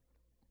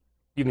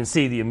 you can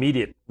see the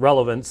immediate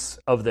relevance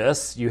of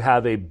this. You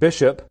have a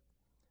bishop,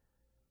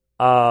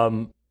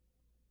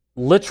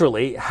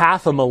 literally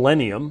half a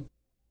millennium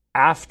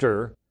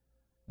after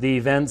the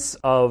events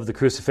of the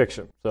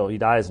crucifixion. So he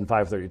dies in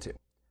 532.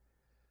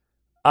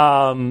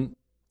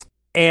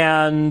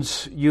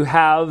 And you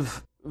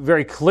have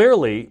very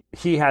clearly,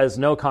 he has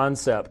no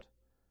concept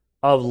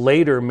of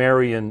later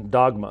Marian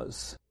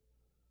dogmas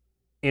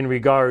in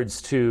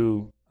regards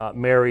to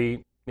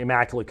Mary,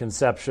 Immaculate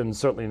Conception,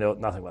 certainly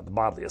nothing about the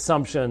bodily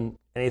assumption,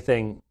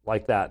 anything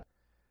like that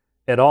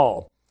at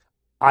all.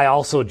 I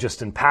also,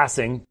 just in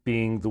passing,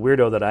 being the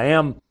weirdo that I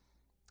am,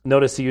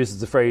 notice he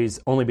uses the phrase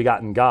only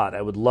begotten God.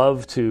 I would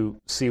love to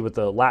see what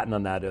the Latin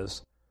on that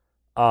is,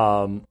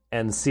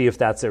 and see if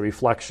that's a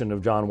reflection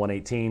of John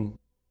 1:18,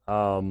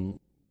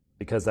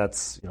 because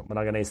that's,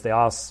 monogenes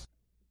theos.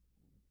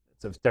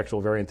 It's a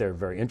textual variant there,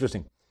 very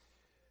interesting.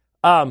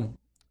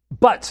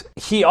 But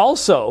he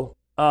also,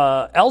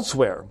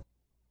 elsewhere,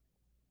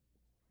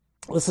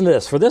 listen to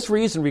this. For this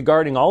reason,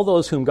 regarding all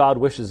those whom God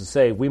wishes to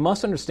save, we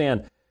must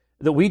understand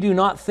that we do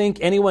not think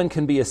anyone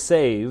can be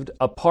saved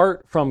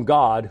apart from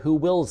God who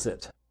wills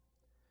it.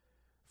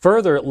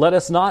 Further, let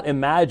us not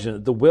imagine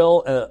that the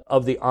will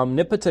of the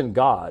omnipotent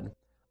God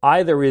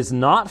either is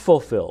not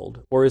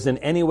fulfilled or is in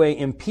any way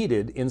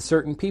impeded in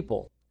certain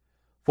people.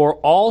 For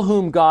all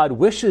whom God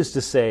wishes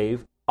to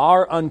save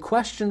are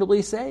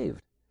unquestionably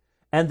saved,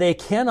 and they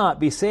cannot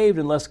be saved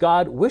unless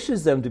God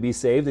wishes them to be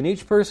saved, and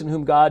each person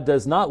whom God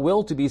does not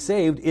will to be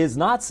saved is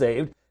not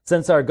saved,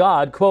 since our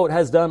God, quote,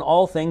 has done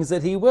all things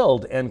that he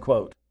willed, end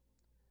quote.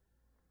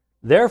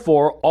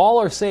 Therefore, all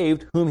are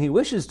saved whom he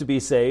wishes to be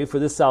saved, for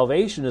this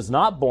salvation is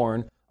not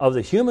born of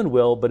the human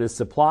will, but is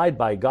supplied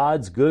by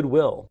God's good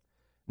will.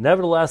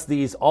 Nevertheless,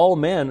 these all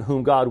men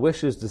whom God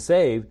wishes to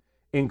save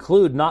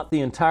include not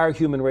the entire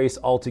human race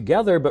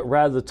altogether, but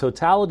rather the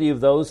totality of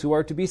those who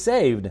are to be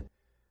saved.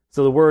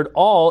 So the word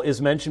all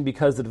is mentioned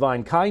because the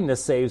divine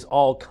kindness saves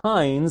all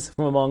kinds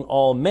from among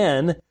all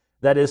men,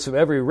 that is, from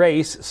every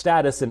race,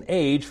 status, and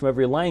age, from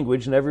every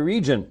language and every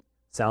region.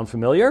 Sound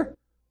familiar?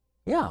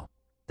 Yeah,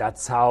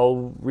 that's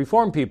how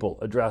Reformed people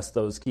address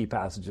those key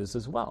passages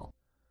as well.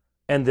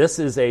 And this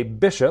is a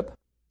bishop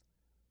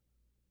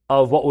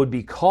of what would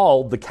be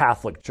called the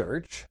Catholic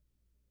Church,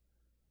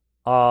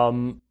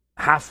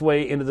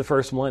 halfway into the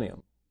first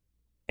millennium.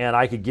 And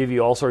I could give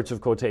you all sorts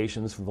of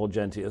quotations from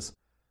Fulgentius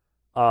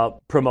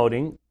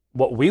promoting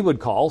what we would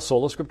call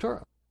sola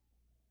scriptura.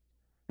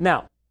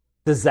 Now,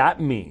 does that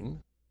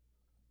mean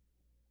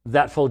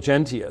that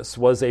Fulgentius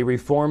was a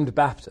Reformed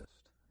Baptist?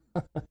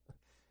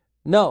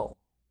 No.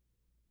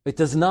 It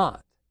does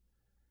not.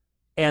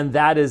 And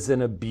that is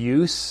an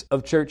abuse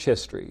of church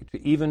history,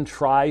 to even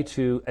try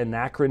to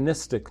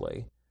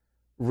anachronistically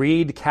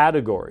read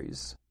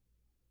categories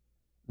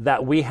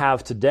that we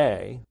have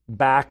today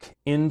back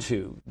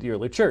into the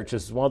early church.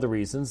 This is one of the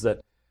reasons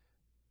that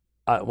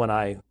when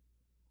I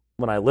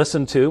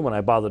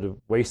bother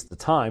to waste the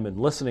time in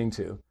listening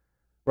to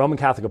Roman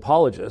Catholic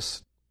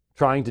apologists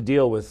trying to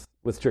deal with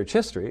church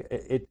history,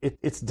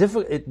 it's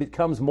difficult. It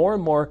becomes more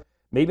and more,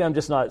 maybe I'm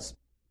just not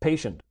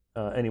patient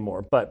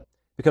anymore, but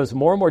it becomes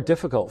more and more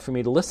difficult for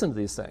me to listen to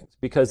these things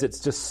because it's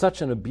just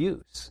such an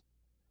abuse.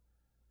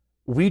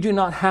 We do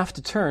not have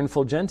to turn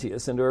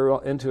Fulgentius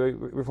into a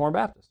Reformed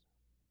Baptist.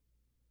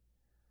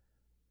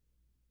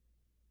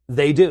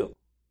 They do,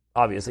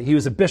 obviously. He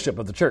was a bishop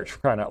of the church, for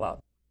crying out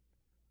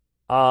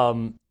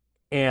loud.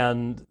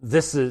 And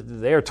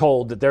they are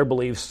told that their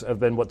beliefs have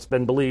been what's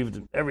been believed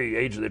in every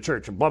age of the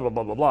church, and blah, blah,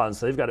 blah, blah, blah. And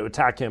so they've got to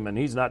attack him, and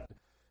he's not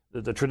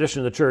the tradition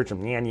of the church,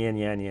 and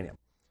yan.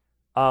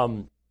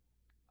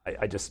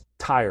 I just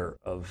tire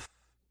of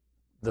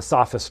the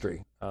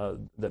sophistry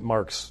that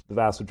marks the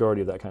vast majority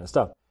of that kind of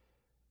stuff.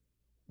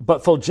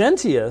 But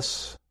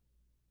Fulgentius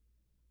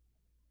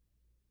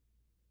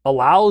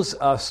allows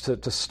us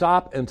to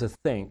stop and to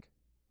think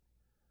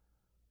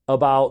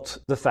about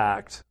the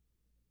fact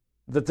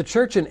that the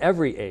church in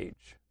every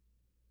age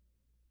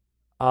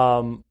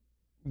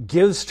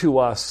gives to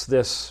us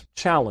this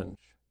challenge.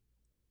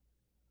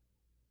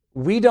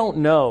 We don't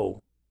know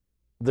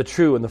the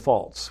true and the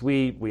false.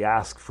 We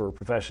ask for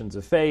professions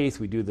of faith.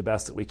 We do the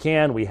best that we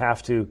can. We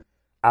have to,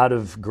 out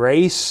of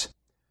grace,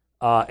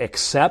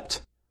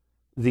 accept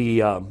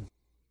the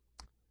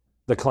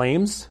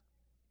claims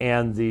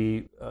and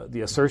the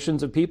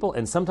assertions of people,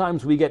 and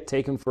sometimes we get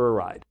taken for a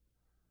ride.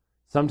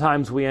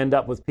 Sometimes we end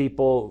up with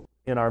people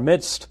in our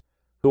midst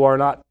who are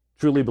not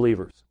truly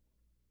believers,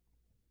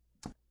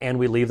 and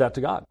we leave that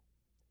to God.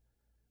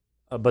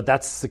 But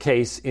that's the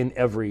case in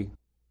every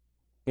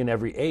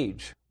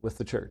age with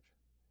the church.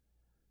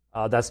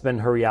 That's been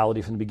her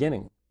reality from the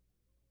beginning.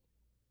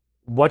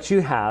 What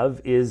you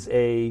have is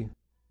a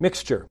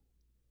mixture,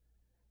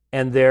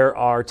 and there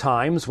are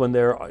times when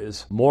there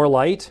is more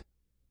light,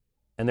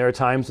 and there are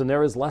times when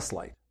there is less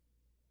light.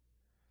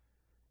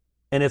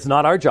 And it's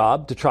not our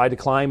job to try to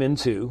climb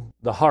into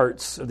the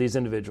hearts of these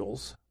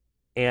individuals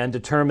and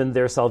determine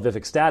their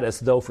salvific status,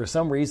 though for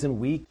some reason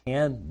we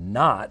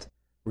cannot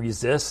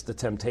resist the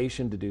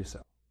temptation to do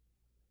so.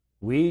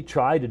 We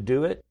try to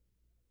do it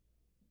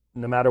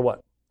no matter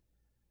what.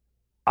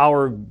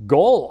 Our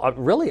goal,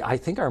 really, I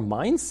think our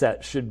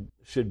mindset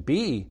should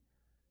be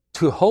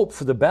to hope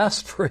for the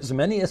best for as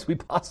many as we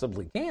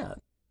possibly can.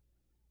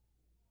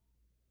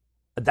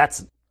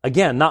 That's,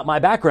 again, not my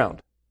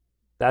background.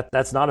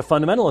 That's not a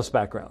fundamentalist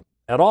background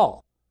at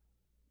all.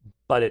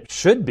 But it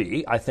should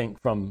be, I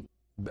think, from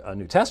a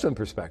New Testament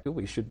perspective,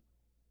 we should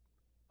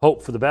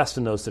hope for the best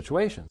in those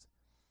situations.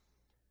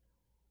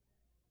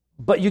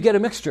 But you get a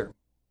mixture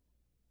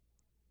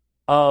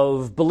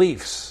of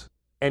beliefs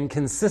and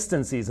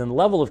consistencies and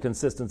level of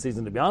consistencies.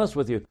 And to be honest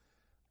with you,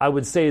 I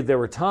would say there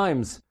were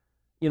times,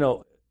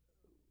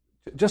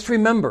 just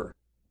remember,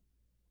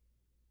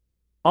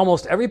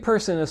 almost every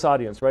person in this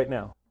audience right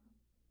now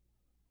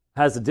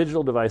has a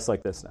digital device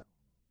like this now.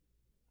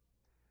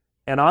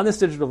 And on this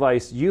digital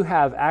device, you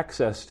have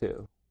access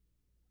to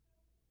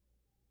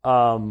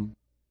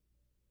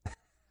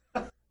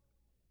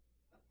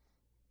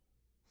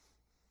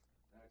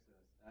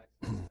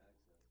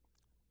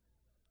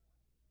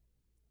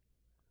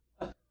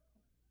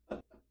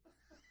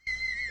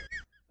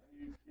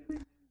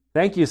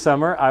Thank you,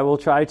 Summer. I will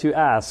try to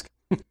ask.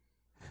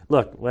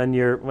 Look, when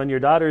your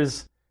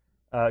daughter's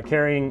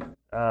carrying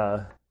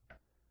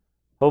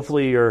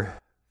hopefully your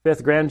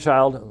fifth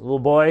grandchild, a little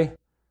boy,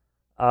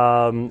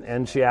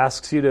 and she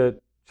asks you to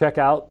check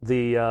out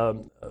the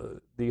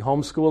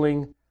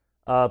homeschooling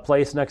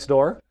place next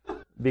door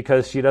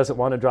because she doesn't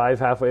want to drive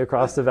halfway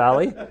across the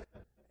valley,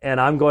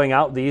 and I'm going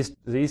out the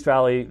East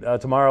Valley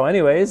tomorrow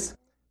anyways.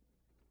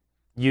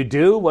 You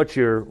do what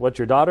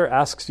your daughter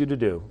asks you to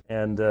do,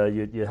 and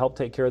you help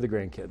take care of the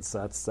grandkids.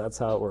 That's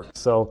how it works.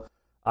 So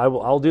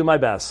I'll do my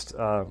best,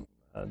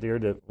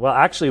 dear. Well,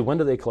 actually, when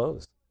do they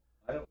close?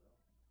 I don't know.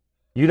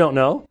 You don't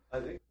know? I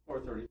think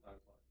 4:30.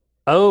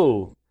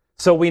 Oh,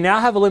 so we now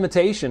have a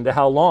limitation to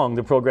how long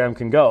the program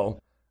can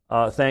go,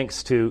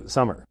 thanks to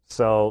Summer.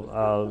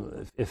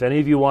 So if any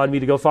of you want me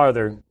to go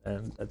farther,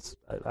 and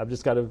I've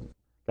just got to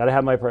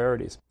have my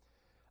priorities.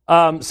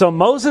 So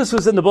Moses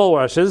was in the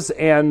bulrushes,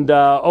 and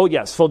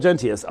yes,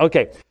 Fulgentius.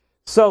 Okay,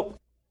 so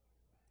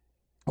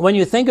when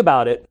you think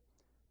about it,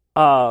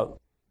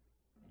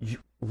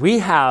 we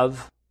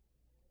have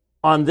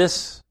on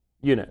this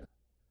unit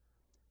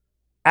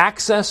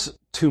access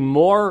to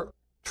more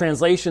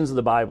translations of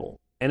the Bible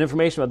and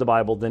information about the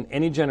Bible than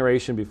any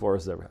generation before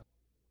us ever had.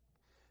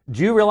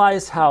 Do you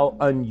realize how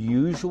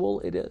unusual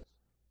it is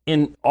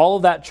in all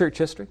of that church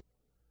history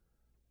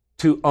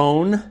to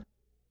own,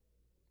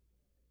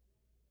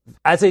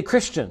 as a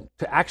Christian,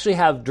 to actually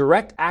have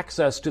direct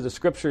access to the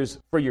Scriptures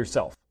for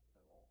yourself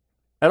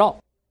at all?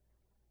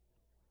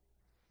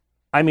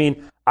 I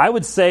mean, I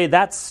would say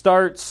that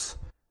starts.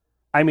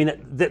 I mean,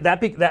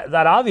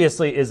 that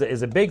obviously is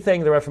a big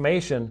thing, the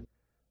Reformation,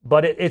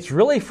 but it's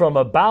really from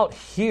about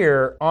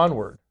here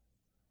onward.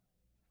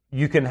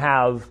 You can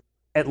have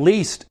at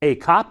least a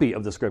copy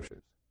of the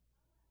Scriptures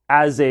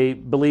as a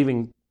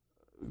believing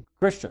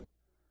Christian.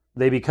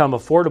 They become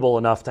affordable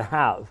enough to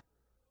have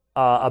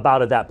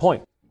about at that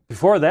point.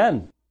 Before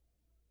then,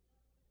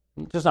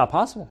 just not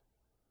possible.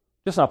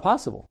 Just not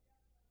possible.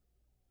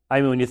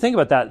 I mean, when you think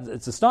about that,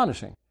 it's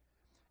astonishing.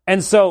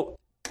 And so,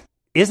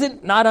 is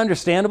it not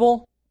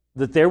understandable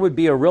that there would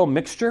be a real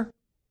mixture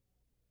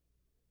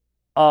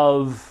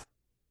of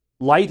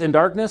light and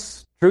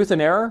darkness, truth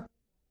and error?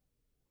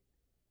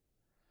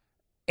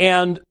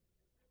 And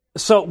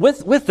so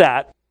with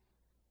that,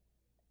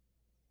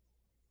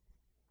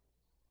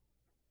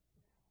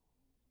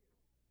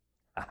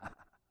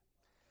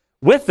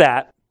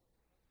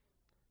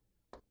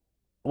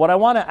 what I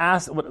want to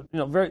ask,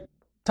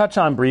 touch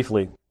on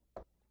briefly,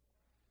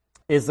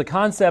 is the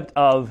concept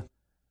of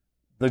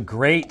the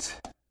great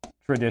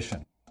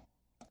tradition.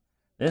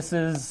 This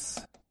is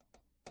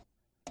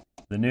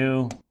the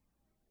new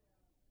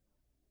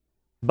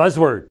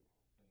buzzword,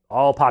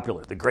 all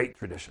popular, the great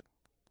tradition.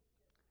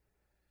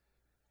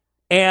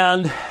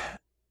 And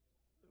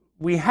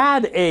we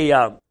had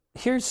a,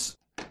 here's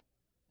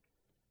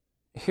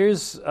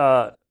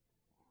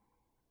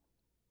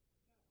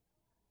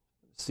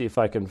see if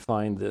I can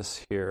find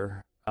this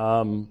here.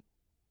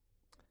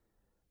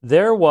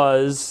 There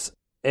was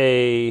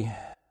a,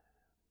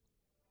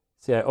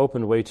 see, I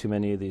opened way too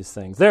many of these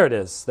things. There it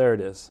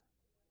is.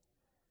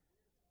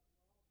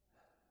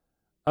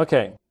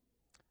 Okay.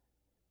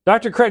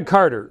 Dr. Craig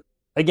Carter.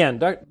 Again,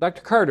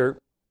 Dr. Carter,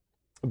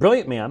 a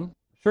brilliant man. I'm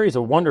sure he's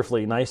a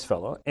wonderfully nice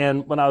fellow.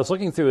 And when I was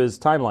looking through his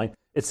timeline,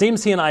 it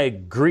seems he and I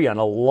agree on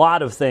a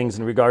lot of things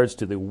in regards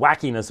to the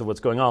wackiness of what's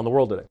going on in the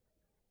world today.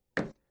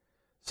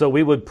 So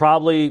we would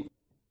probably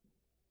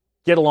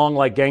get along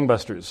like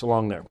gangbusters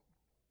along there.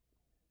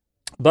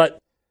 But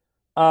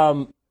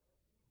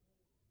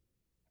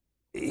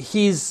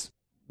he's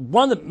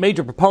one of the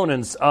major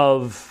proponents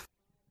of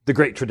the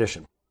great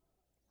tradition.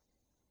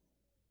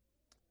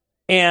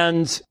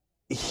 And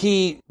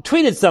he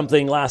tweeted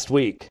something last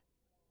week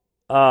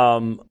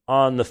on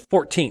the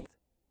 14th.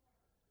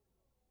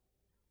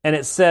 And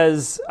it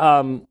says,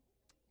 to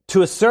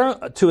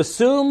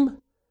assume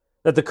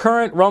that the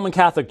current Roman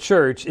Catholic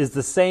Church is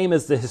the same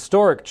as the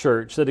historic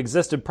church that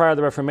existed prior to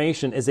the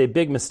Reformation is a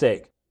big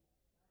mistake.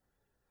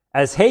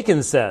 As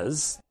Haken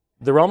says,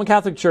 the Roman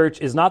Catholic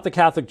Church is not the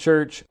Catholic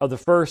Church of the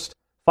first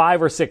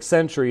 5 or 6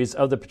 centuries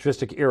of the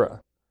patristic era.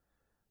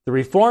 The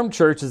Reformed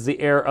Church is the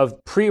era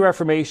of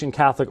pre-Reformation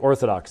Catholic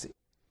orthodoxy.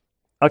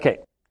 Okay.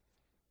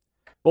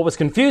 What was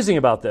confusing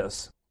about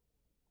this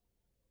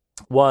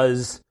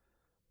was,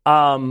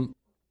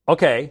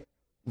 okay,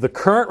 the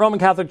current Roman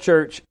Catholic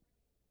Church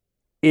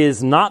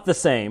is not the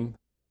same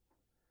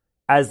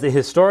as the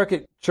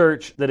historic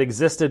church that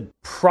existed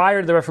prior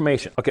to the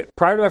Reformation. Okay,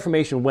 prior to the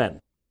Reformation, when?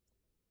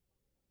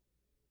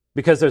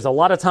 Because there's a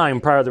lot of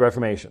time prior to the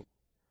Reformation.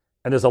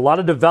 And there's a lot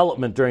of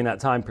development during that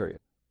time period.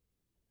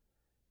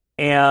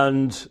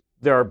 And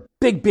there are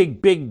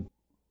big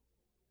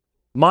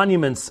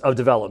monuments of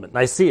development.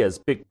 Nicaea's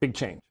big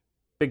change.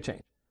 Big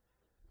change.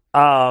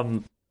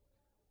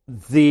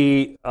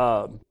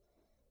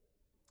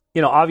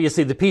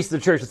 Obviously the peace of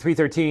the church of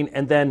 313,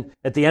 and then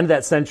at the end of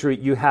that century,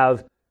 you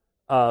have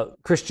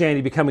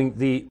Christianity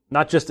becoming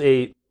not just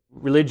a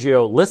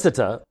religio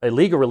licita, a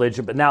legal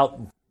religion, but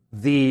now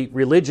the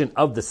religion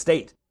of the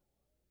state.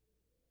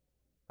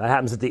 That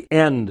happens at the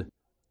end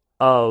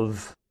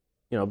of,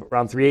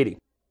 around 380.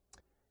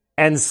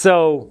 And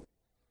so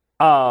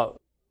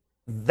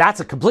that's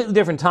a completely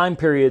different time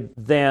period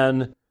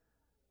than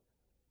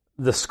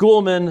the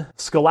schoolmen,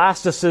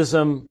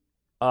 scholasticism,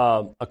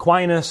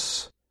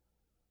 Aquinas.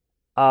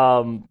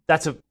 There's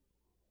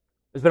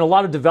been a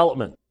lot of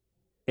development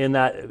in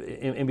that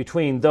in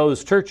between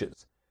those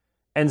churches.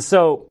 And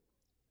so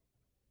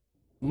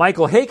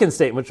Michael Haken's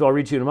statement, which I'll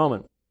read to you in a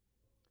moment,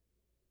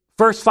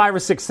 first 5 or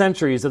 6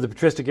 centuries of the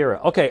patristic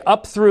era. Okay,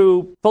 up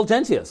through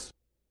Fulgentius.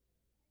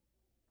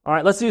 All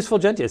right, let's use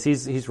Fulgentius.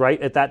 He's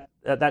right at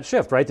that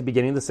shift, right, the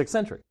beginning of the 6th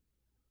century.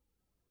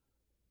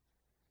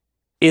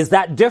 Is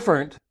that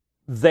different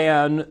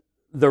than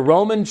the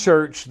Roman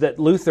church that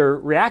Luther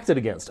reacted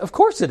against? Of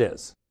course it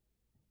is.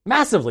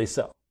 Massively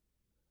so.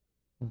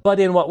 But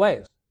in what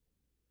ways?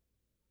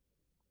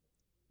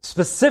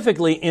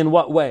 Specifically, in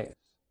what ways?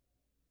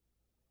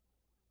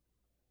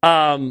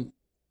 Now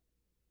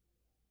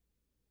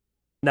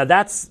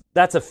that's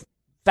a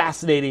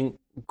fascinating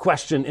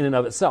question in and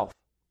of itself.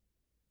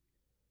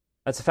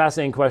 That's a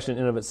fascinating question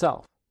in and of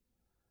itself.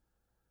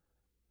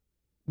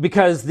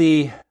 Because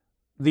the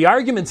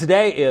argument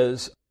today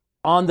is,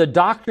 on the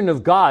doctrine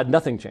of God,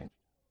 nothing changed.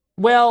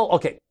 Well,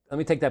 okay, let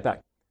me take that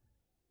back.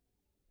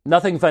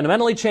 Nothing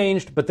fundamentally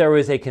changed, but there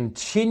was a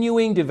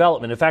continuing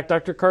development. In fact,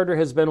 Dr. Carter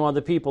has been one of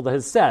the people that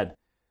has said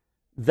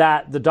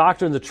that the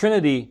doctrine of the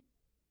Trinity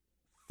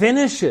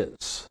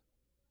finishes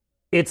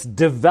its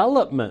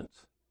development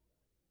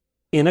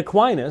in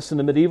Aquinas in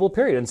the medieval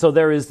period. And so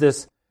there is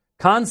this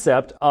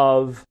concept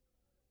of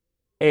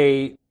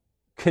a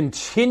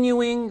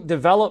continuing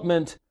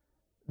development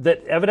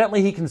that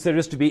evidently he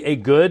considers to be a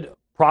good,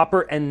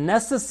 proper, and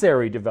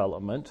necessary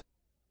development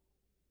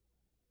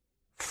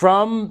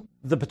from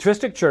the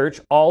patristic church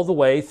all the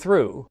way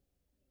through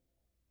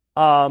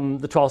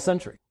the 12th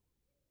century.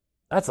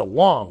 That's a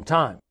long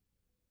time.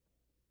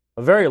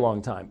 A very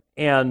long time.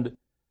 And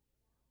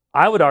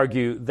I would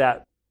argue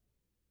that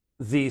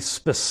the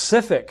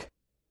specific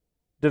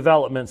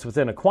developments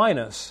within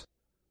Aquinas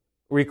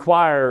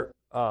require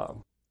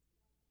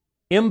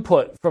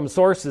input from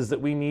sources that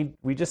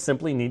we just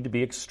simply need to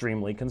be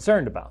extremely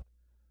concerned about.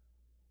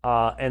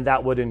 And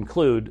that would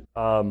include,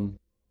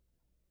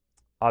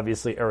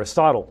 obviously,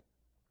 Aristotle.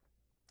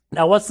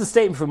 Now, what's the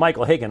statement from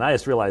Michael Hagen? I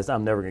just realized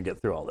I'm never going to get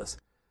through all this.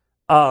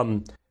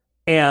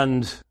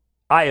 And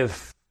I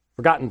have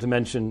forgotten to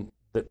mention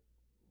that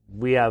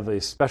we have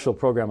a special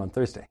program on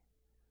Thursday.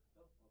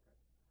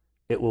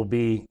 It will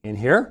be in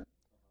here,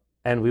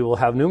 and we will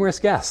have numerous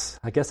guests.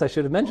 I guess I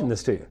should have mentioned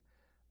this to you.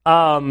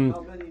 How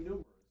many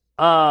numerous?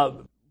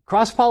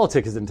 Cross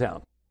Politic is in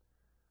town.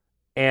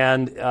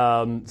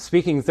 And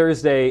speaking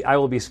Thursday, I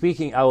will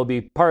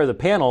be part of the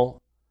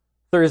panel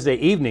Thursday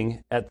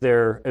evening at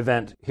their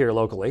event here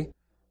locally,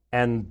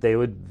 and they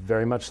would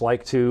very much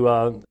like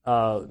to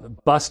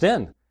bust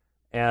in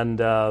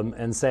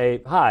and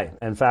say hi.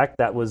 In fact,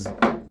 that was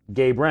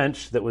Gabe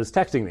Wrench that was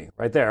texting me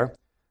right there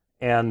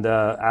and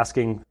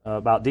asking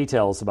about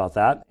details about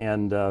that.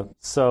 And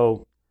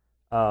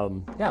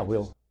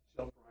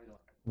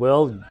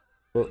we'll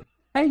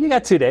hey, you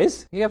got 2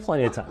 days. You got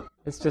plenty of time.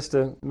 It's just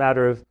a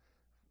matter of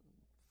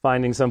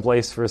finding some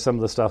place for some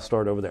of the stuff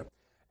stored over there.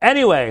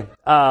 Anyway,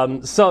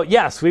 so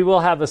yes, we will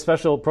have a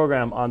special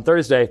program on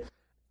Thursday,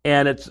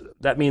 and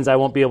that means I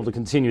won't be able to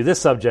continue this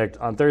subject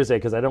on Thursday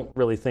because I don't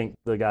really think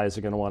the guys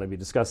are going to want to be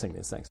discussing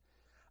these things.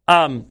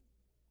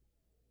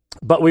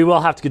 But we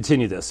will have to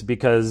continue this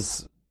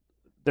because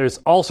there's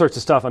all sorts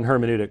of stuff on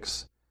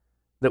hermeneutics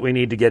that we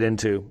need to get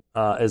into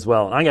as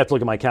well. And I'm going to have to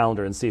look at my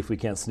calendar and see if we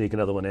can't sneak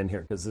another one in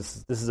here because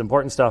this is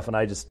important stuff,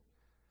 and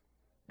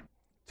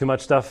too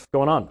much stuff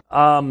going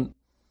on.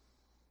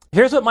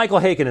 Here's what Michael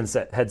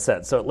Haken had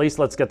said, so at least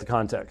let's get the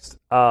context.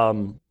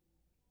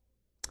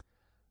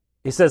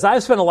 He says,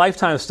 I've spent a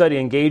lifetime of study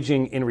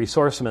engaging in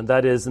ressourcement,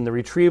 that is, in the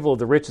retrieval of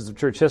the riches of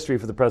church history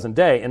for the present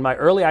day. In my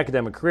early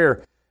academic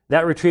career,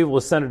 that retrieval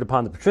was centered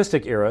upon the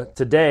patristic era.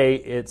 Today,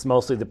 it's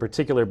mostly the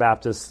particular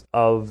Baptists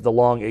of the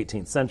long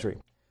 18th century.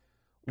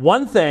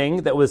 One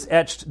thing that was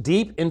etched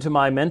deep into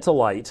my mental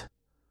light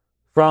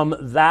from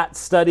that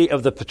study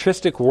of the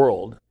patristic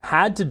world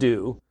had to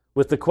do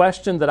with the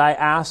question that I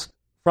asked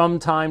from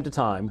time to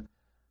time: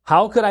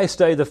 how could I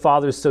study the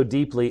Fathers so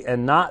deeply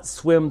and not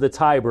swim the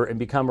Tiber and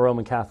become a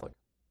Roman Catholic?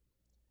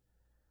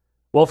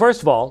 Well,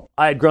 first of all,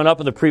 I had grown up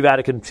in the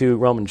pre-Vatican II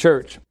Roman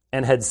Church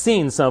and had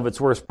seen some of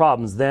its worst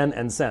problems then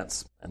and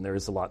since, and there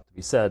is a lot to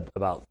be said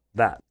about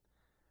that.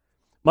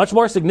 Much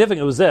more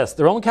significant was this: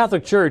 the Roman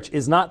Catholic Church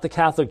is not the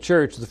Catholic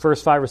Church of the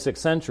first 5 or 6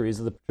 centuries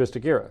of the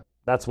patristic era.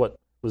 That's what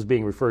was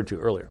being referred to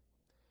earlier.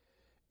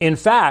 In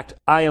fact,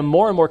 I am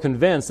more and more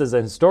convinced as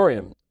a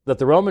historian that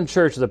the Roman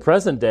Church of the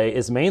present day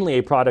is mainly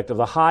a product of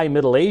the High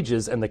Middle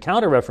Ages and the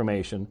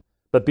Counter-Reformation,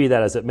 but be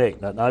that as it may.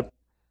 Now,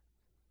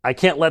 I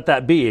can't let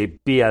that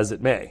be as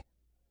it may.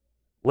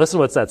 Listen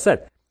to what's that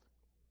said.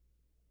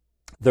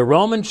 The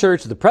Roman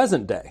Church of the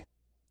present day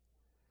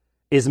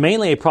is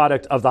mainly a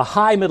product of the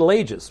High Middle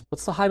Ages.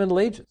 What's the High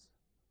Middle Ages?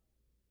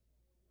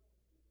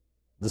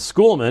 The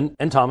Schoolmen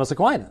and Thomas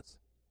Aquinas.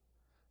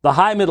 The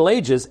High Middle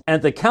Ages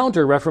and the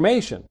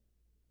Counter-Reformation.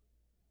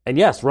 And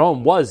yes,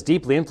 Rome was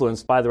deeply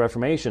influenced by the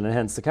Reformation and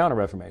hence the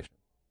Counter-Reformation.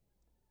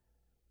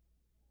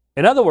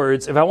 In other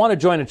words, if I want to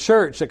join a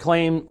church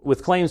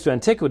with claims to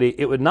antiquity,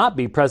 it would not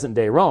be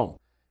present-day Rome.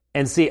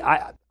 And see,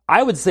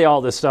 I would say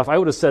all this stuff, I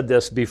would have said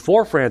this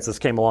before Francis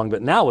came along,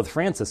 but now with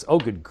Francis, oh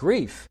good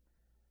grief,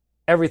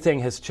 everything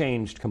has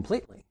changed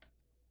completely.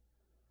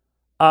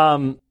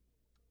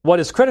 What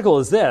is critical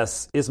is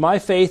this: is my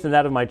faith and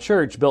that of my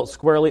church built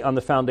squarely on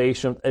the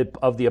foundation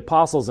of the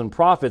apostles and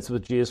prophets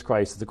with Jesus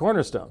Christ as the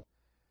cornerstone.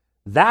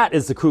 That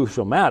is the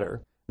crucial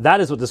matter.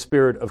 That is what the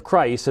Spirit of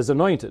Christ has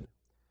anointed.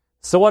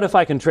 So what if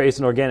I can trace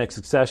an organic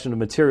succession of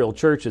material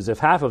churches if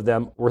half of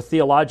them were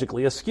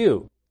theologically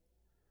askew?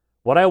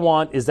 What I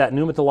want is that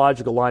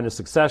pneumatological line of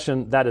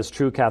succession. That is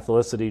true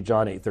Catholicity,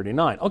 John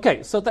 8:39.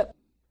 Okay, so that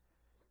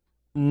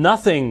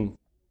nothing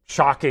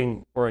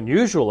shocking or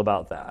unusual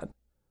about that,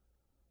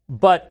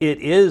 but it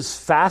is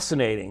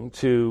fascinating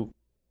to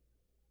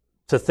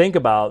think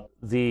about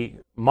the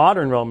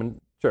modern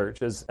Roman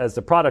Church as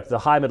the product of the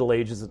High Middle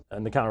Ages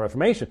and the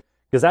Counter-Reformation,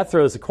 because that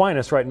throws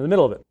Aquinas right in the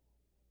middle of it.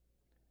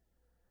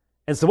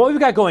 And so what we've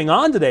got going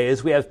on today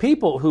is we have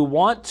people who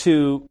want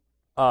to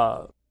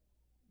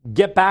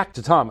get back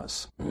to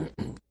Thomas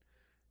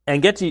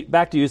and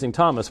back to using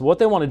Thomas. What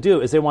they want to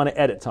do is they want to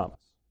edit Thomas.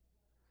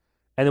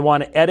 And they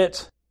want to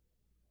edit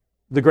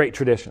the Great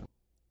Tradition.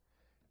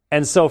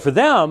 And so for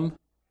them,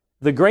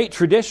 the Great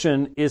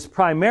Tradition is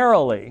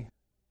primarily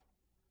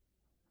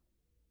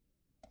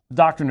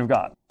doctrine of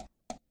God.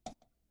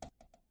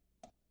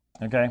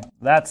 Okay?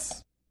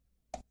 That's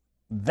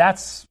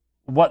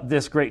what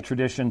this great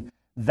tradition,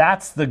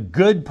 that's the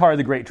good part of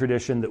the great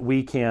tradition that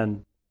we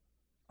can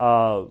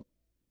borrow,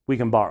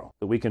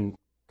 that we can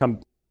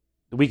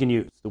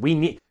use, that we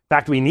need. In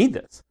fact, we need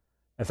this.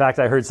 In fact,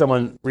 I heard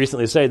someone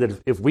recently say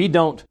that if we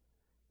don't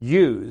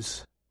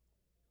use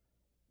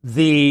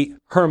the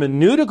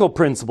hermeneutical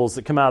principles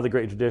that come out of the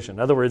great tradition, in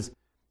other words,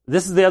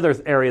 this is the other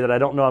area that I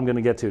don't know I'm going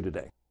to get to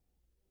today.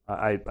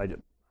 I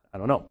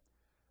don't know.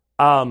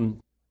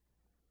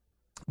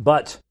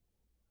 But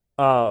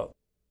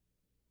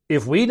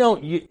if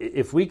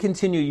we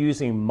continue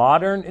using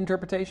modern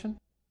interpretation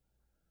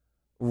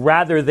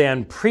rather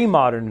than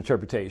pre-modern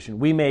interpretation,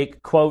 we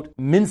make, quote,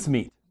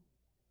 mincemeat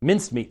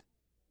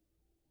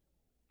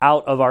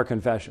out of our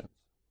confessions.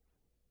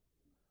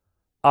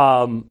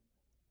 And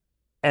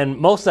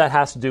most of that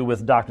has to do with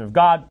the doctrine of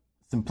God,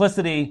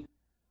 simplicity,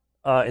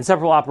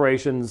 inseparable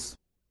operations,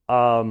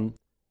 the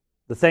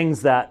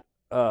things that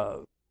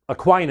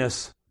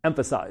Aquinas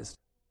emphasized.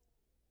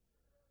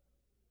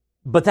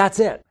 But that's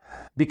it,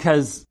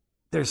 because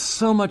there's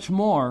so much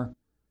more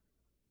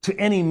to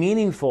any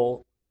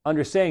meaningful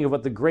understanding of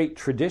what the great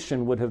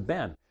tradition would have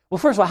been. Well,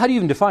 first of all, how do you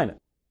even define it?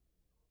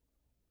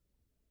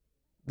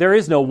 There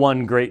is no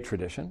one great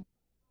tradition.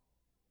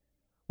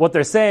 What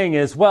they're saying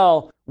is,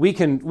 well, we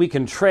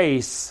can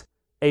trace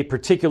a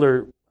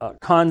particular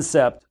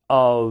concept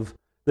of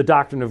the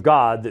doctrine of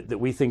God that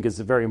we think is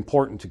very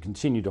important to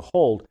continue to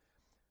hold.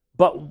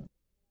 But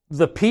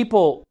the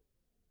people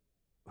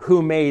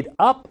who made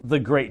up the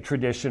great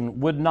tradition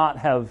would not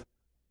have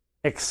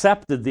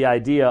accepted the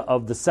idea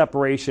of the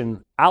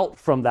separation out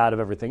from that of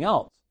everything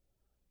else.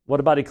 What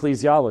about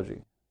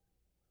ecclesiology?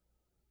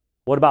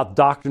 What about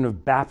doctrine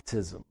of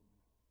baptism?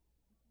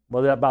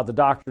 What about the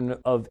doctrine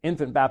of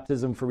infant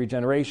baptism for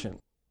regeneration?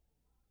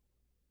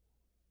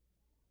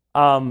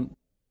 A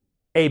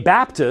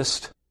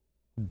Baptist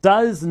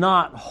does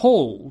not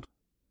hold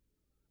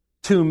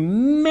to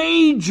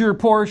major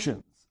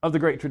portions of the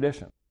great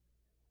tradition.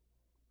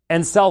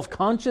 And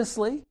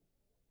self-consciously,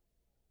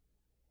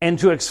 and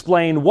to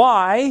explain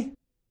why,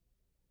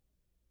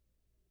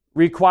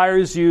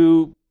 requires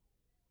you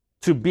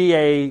to be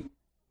a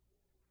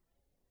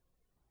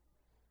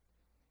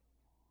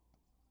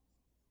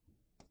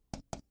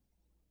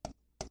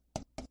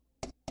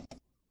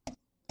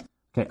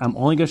okay, I'm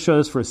only going to show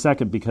this for a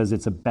second because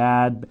it's a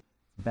bad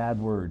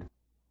word.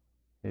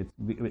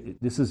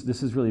 This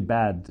is really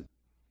bad.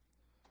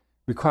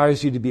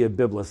 Requires you to be a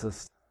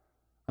biblicist.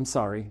 I'm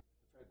sorry.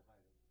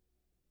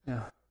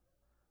 Yeah,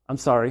 I'm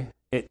sorry.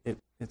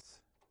 It's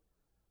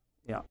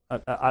yeah.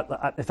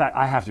 In fact,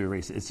 I have to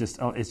erase it. It's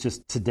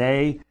just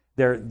today.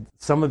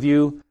 Some of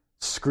you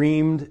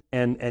screamed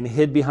and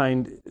hid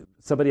behind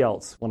somebody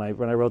else when I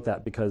wrote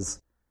that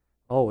because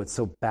it's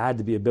so bad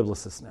to be a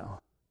biblicist now.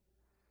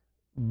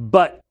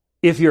 But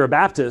if you're a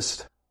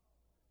Baptist,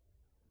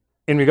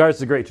 in regards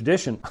to the great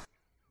tradition,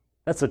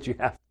 that's what you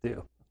have to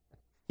do.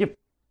 You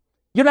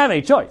don't have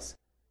any choice.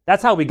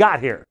 That's how we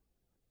got here.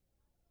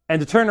 And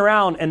to turn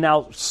around and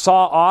now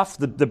saw off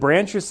the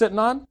branch you're sitting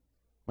on,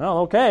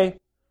 well, okay.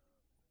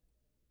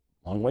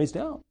 Long ways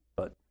down.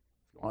 But if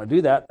you want to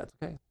do that, that's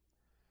okay.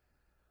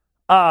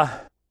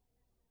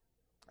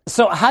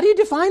 So how do you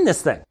define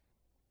this thing?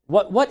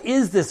 What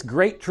is this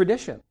great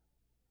tradition?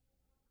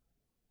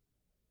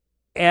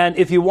 And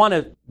if you want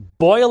to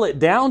boil it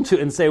down to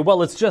and say,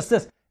 well, it's just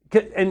this.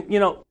 And,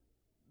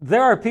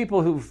 there are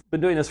people who've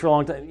been doing this for a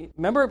long time.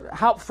 Remember,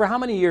 for how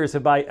many years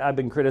have I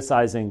been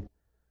criticizing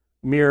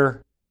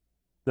the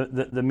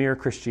mere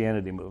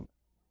Christianity movement?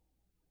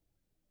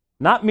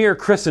 Not mere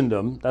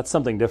Christendom, that's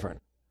something different.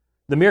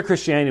 The mere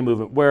Christianity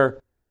movement where,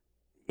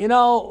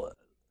 really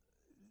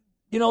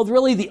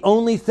the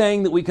only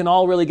thing that we can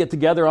all really get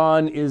together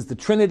on is the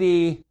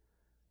Trinity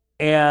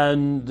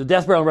and the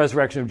death, burial, and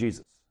resurrection of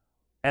Jesus.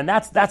 And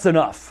that's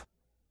enough.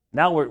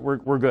 Now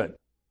we're good.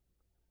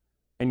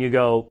 And you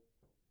go,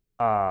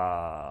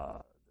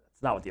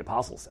 that's not what the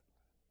apostles said.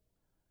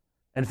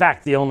 In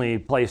fact, the only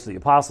place the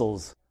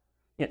apostles,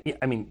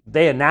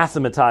 they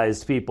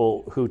anathematized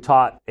people who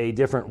taught a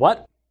different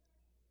what?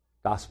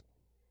 Gospel.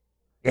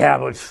 Yeah,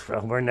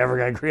 but we're never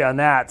going to agree on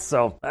that.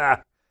 So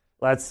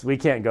we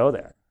can't go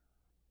there.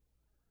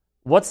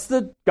 What's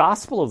the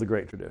gospel of the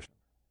great tradition?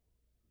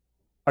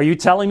 Are you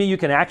telling me you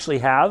can actually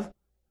have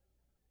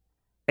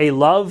a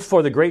love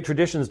for the great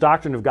tradition's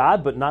doctrine of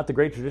God, but not the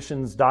great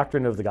tradition's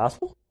doctrine of the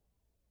gospel?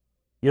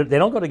 They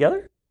don't go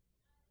together?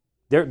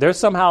 They're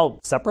somehow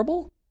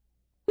separable?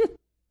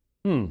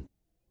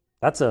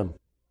 That's an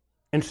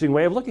interesting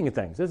way of looking at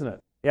things, isn't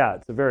it? Yeah,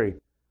 it's a very,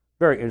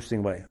 very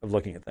interesting way of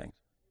looking at things.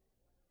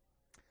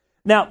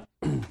 Now,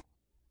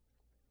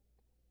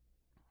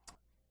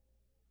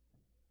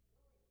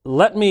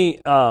 let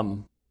me,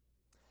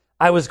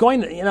 I was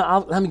going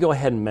to, let me go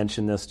ahead and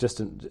mention this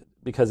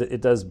because it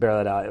does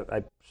bear that out.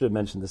 I should have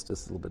mentioned this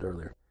just a little bit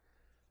earlier.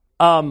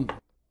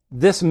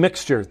 This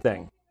mixture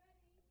thing.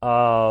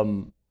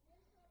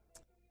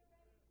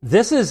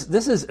 This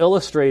is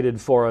illustrated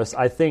for us,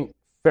 I think,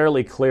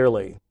 fairly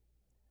clearly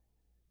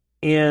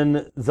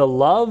in the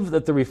love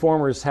that the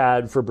Reformers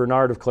had for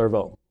Bernard of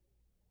Clairvaux.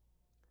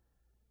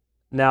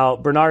 Now,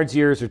 Bernard's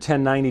years are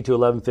 1090 to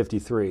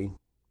 1153.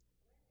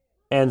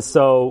 And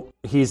so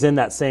he's in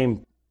that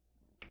same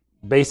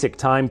basic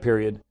time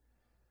period.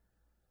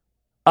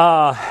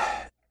 And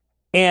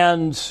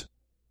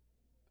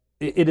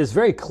it is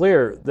very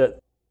clear that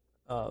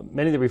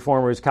many of the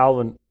Reformers,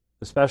 Calvin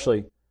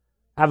especially,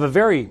 have a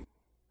very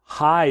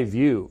high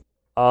view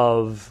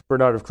of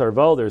Bernard of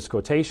Clairvaux. There's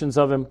quotations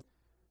of him.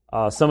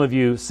 Some of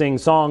you sing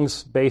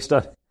songs based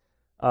on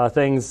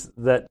things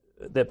that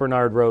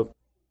Bernard wrote.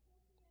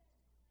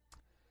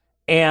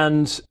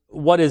 And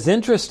what is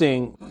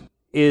interesting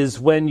is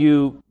when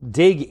you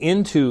dig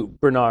into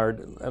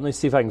Bernard, let me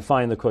see if I can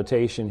find the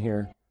quotation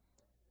here.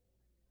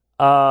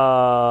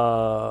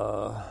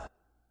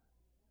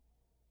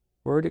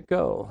 Where'd it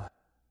go?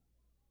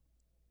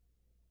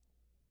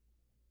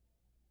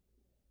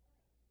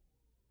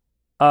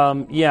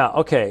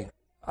 Okay.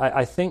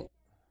 I think...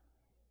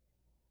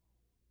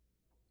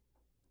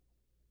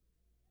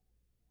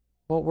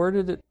 Well, where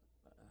did it...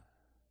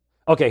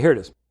 Okay, here it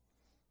is.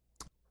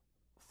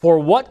 For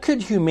what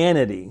could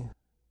humanity,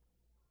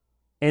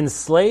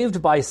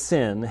 enslaved by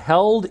sin,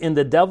 held in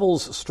the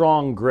devil's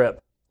strong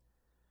grip,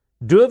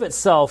 do of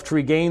itself to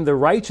regain the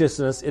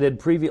righteousness it had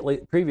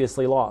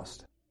previously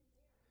lost?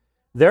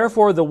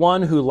 Therefore, the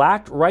one who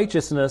lacked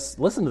righteousness,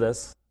 listen to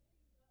this,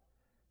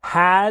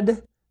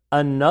 had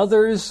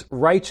another's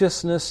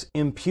righteousness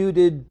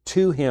imputed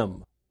to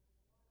him.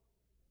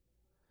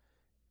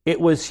 It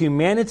was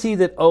humanity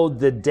that owed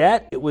the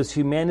debt. It was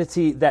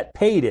humanity that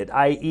paid it,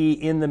 i.e.,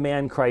 in the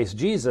man Christ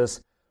Jesus.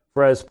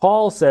 For as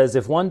Paul says,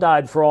 if one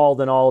died for all,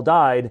 then all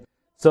died,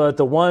 so that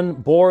the one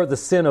bore the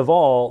sin of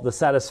all, the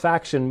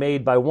satisfaction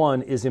made by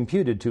one is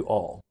imputed to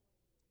all.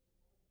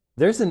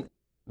 There's a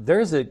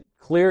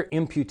clear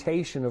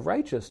imputation of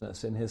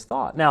righteousness in his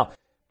thought. Now,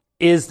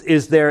 does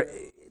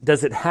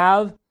it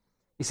have,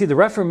 you see, the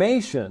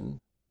Reformation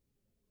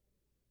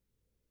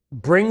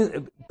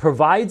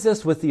provides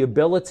us with the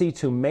ability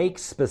to make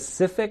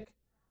specific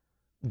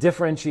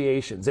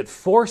differentiations. It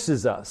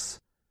forces us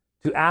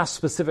to ask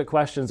specific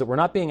questions that were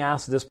not being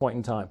asked at this point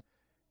in time.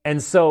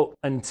 And so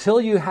until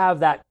you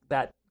have that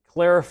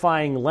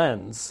clarifying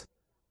lens,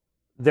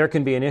 there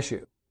can be an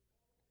issue.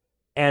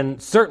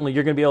 And certainly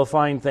you're going to be able to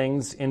find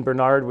things in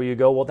Bernard where you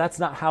go, well, that's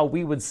not how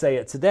we would say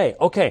it today.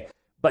 Okay,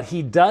 but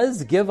he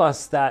does give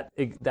us that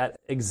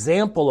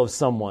example of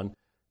someone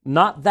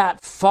not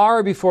that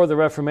far before the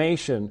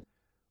Reformation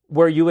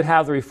where you would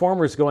have the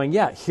Reformers going,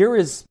 yeah, here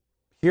is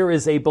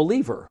a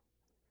believer.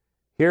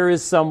 Here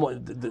is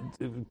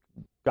someone,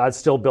 God's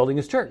still building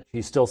his church.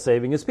 He's still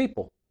saving his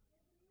people.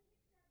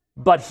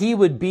 But he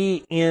would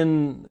be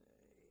he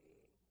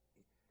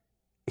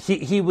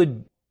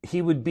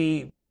would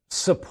be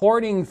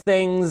supporting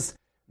things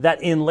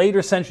that in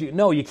later centuries,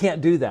 no, you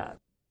can't do that.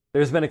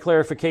 There's been a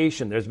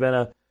clarification. There's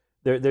been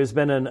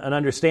an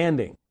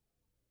understanding.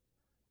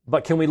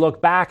 But can we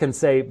look back and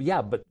say,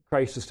 yeah, but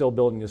Christ is still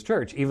building his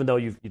church, even though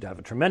you'd have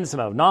a tremendous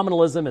amount of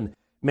nominalism, and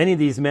many of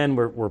these men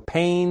were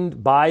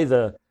pained by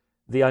the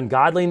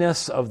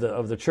ungodliness of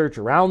the church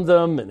around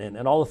them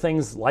and all the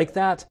things like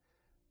that.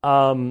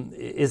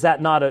 Is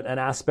that not an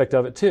aspect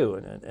of it too?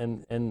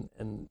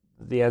 And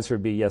the answer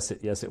would be yes,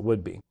 it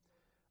would be.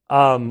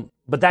 But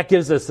that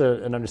gives us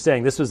an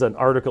understanding. This was an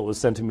article that was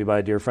sent to me by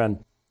a dear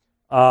friend,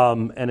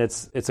 and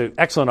it's an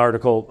excellent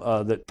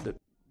article that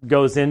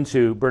goes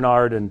into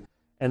Bernard and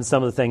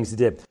some of the things he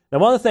did. Now,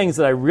 one of the things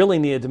that I really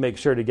needed to make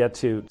sure to get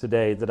to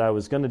today that I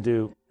was going to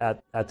do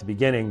at the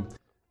beginning,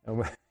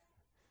 and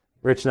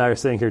Rich and I are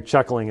sitting here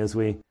chuckling as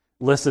we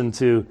listen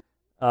to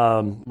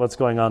what's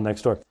going on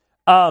next door.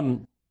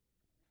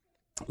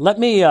 Let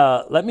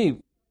me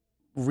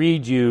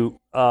read you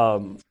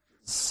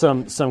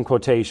some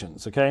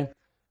quotations, okay?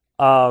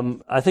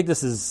 I think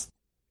this is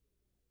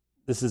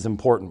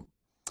important.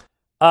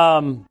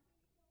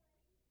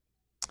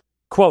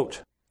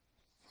 Quote,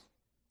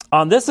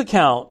 on this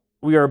account,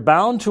 we are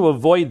bound to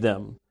avoid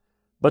them,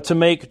 but to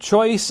make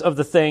choice of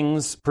the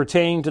things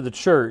pertaining to the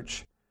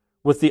church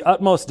with the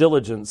utmost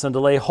diligence, and to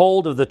lay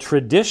hold of the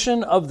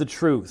tradition of the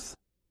truth.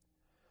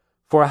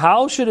 For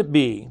how should it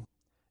be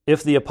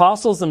if the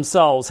apostles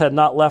themselves had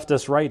not left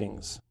us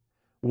writings?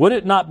 Would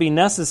it not be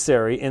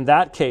necessary in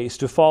that case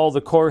to follow the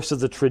course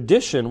of the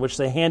tradition which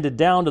they handed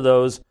down to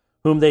those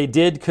whom they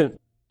did commit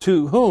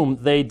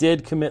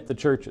the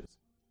churches?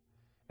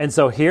 And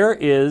so here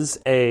is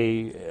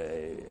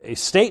a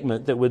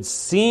statement that would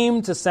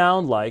seem to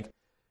sound like,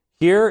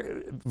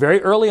 here,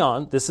 very early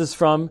on, this is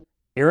from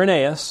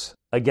Irenaeus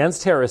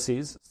against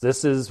heresies.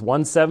 This is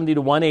 170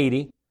 to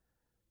 180.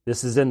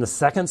 This is in the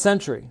 2nd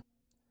century,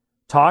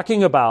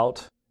 talking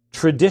about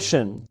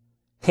tradition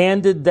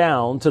handed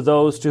down to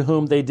those to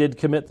whom they did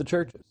commit the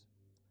churches.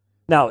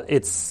 Now,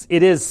 it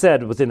is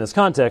said within this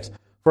context,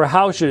 for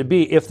how should it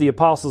be if the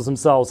apostles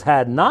themselves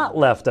had not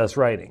left us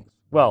writings?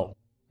 Well,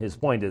 his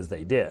point is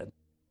they did.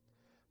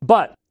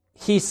 But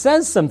he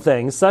says some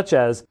things such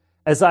as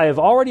I have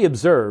already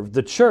observed,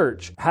 the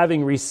church,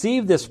 having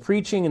received this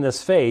preaching and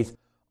this faith,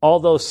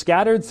 although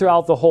scattered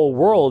throughout the whole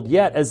world,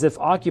 yet as if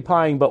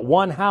occupying but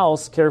one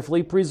house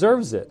carefully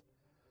preserves it.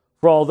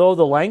 For although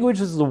the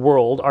languages of the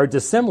world are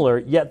dissimilar,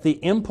 yet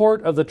the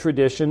import of the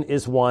tradition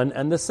is one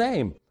and the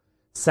same.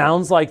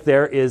 Sounds like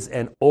there is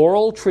an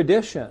oral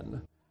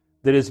tradition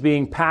that is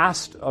being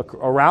passed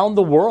around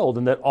the world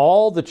and that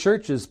all the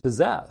churches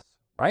possess,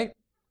 right?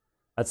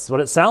 That's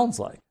what it sounds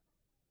like.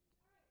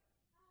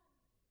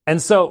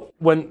 And so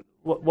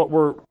what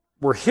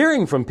we're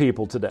hearing from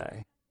people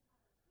today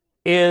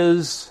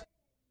is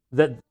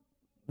that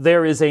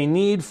there is a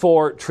need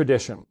for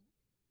tradition.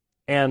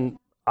 And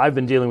I've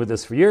been dealing with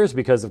this for years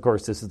because, of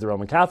course, this is the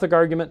Roman Catholic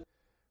argument.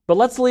 But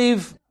let's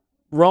leave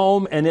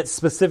Rome and its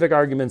specific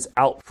arguments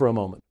out for a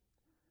moment.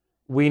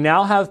 We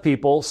now have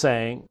people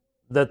saying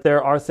that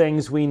there are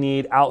things we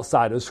need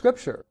outside of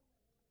Scripture,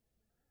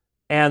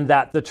 and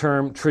that the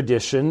term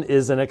tradition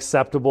is an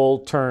acceptable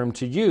term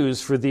to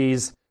use for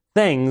these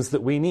things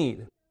that we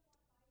need.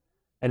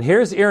 And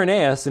here's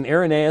Irenaeus, and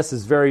Irenaeus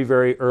is very,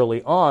 very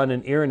early on,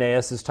 and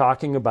Irenaeus is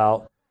talking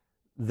about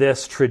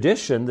this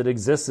tradition that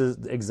exists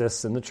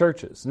in the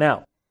churches.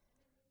 Now,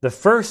 the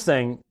first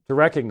thing to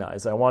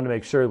recognize, I want to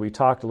make sure that we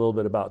talked a little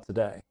bit about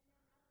today,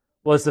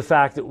 was the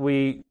fact that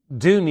we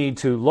do need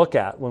to look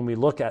at, when we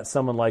look at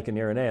someone like an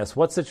Irenaeus,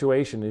 what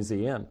situation is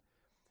he in?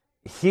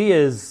 He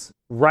is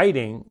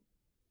writing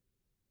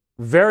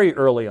very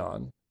early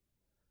on.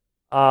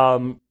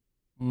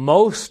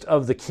 Most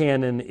of the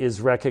canon is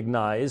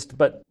recognized,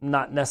 but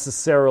not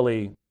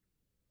necessarily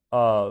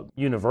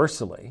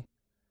universally.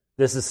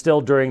 This is still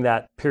during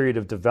that period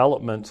of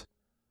development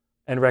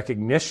and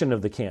recognition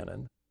of the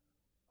canon.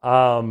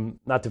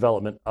 Not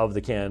development of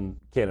the canon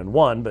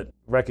 1, but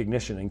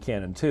recognition in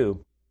canon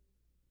 2.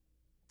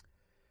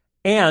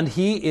 And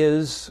he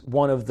is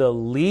one of the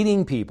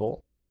leading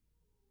people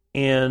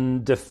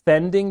in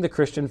defending the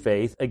Christian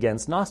faith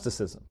against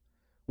Gnosticism,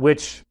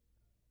 which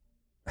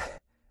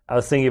I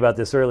was thinking about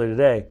this earlier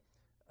today.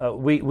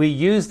 We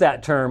use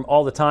that term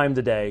all the time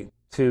today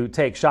to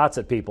take shots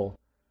at people.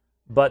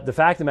 But the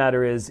fact of the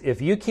matter is,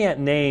 if you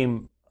can't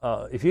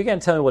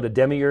tell me what a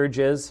demiurge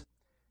is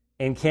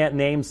and can't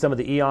name some of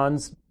the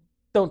eons,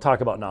 don't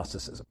talk about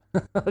Gnosticism.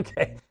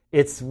 Okay?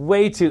 It's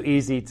way too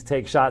easy to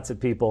take shots at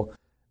people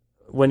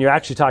when you're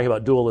actually talking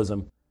about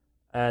dualism,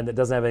 and it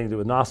doesn't have anything to do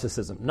with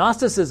Gnosticism.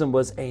 Gnosticism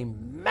was a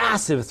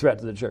massive threat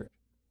to the church.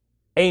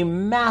 A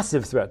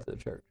massive threat to the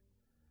church.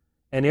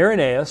 And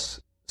Irenaeus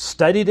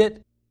studied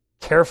it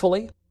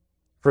carefully.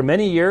 For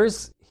many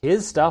years,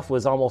 his stuff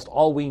was almost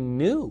all we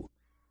knew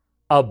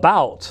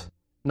about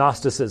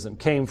Gnosticism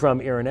came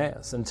from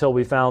Irenaeus until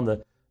we found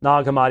the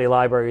Nag Hammadi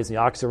libraries, the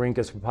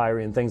Oxyrhynchus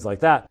papyri, and things like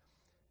that,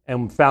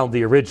 and found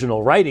the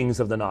original writings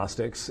of the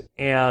Gnostics.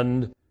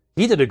 And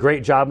he did a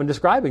great job in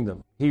describing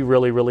them. He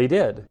really, really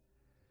did.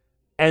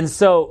 And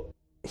so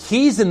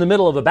he's in the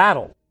middle of a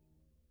battle.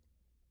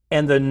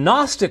 And the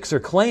Gnostics are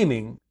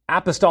claiming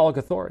apostolic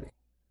authority.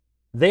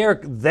 They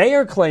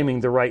are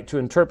claiming the right to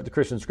interpret the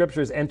Christian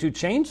scriptures and to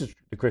change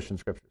the Christian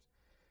scriptures.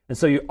 And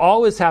so you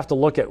always have to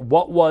look at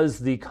what was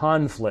the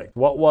conflict,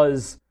 what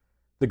was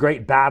the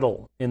great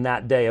battle in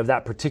that day of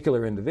that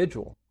particular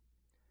individual.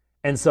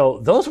 And so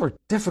those were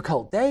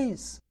difficult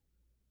days.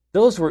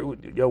 Those were,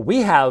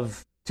 we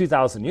have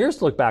 2,000 years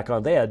to look back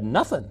on. They had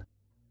nothing.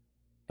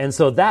 And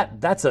so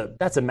that's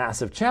a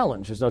massive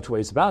challenge. There's no two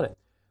ways about it.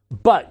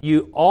 But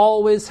you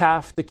always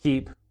have to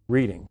keep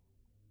reading.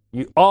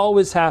 You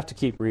always have to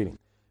keep reading.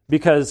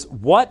 Because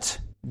what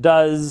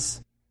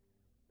does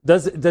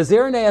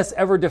Irenaeus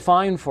ever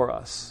define for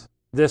us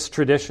this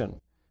tradition,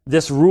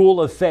 this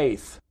rule of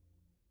faith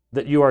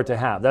that you are to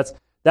have?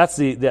 That's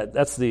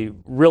the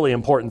really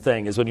important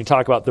thing, is when you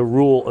talk about the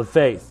rule of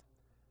faith.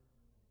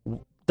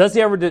 Does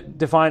he ever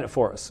define it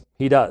for us?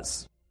 He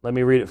does. Let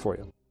me read it for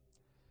you.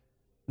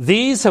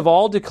 These have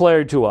all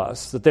declared to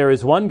us that there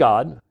is one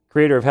God,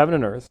 creator of heaven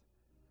and earth,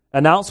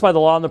 announced by the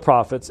law and the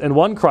prophets, and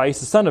one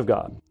Christ, the Son of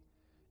God.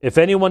 If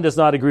anyone does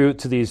not agree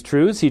to these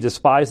truths, he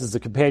despises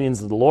the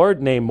companions of the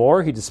Lord. Nay,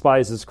 more, he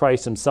despises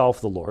Christ himself,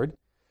 the Lord.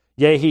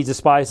 Yea, he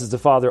despises the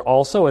Father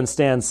also, and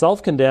stands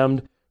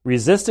self-condemned,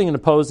 resisting and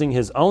opposing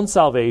his own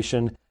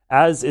salvation,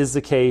 as is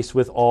the case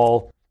with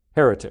all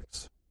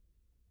heretics.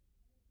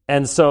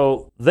 And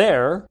so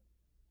there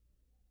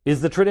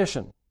is the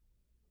tradition.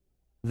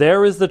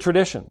 There is the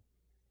tradition.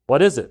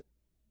 What is it?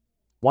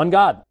 One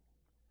God,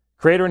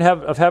 creator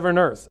of heaven and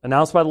earth,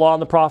 announced by the law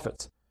and the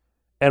prophets,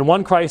 and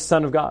one Christ,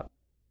 Son of God.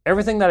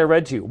 Everything that I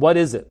read to you, what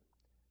is it?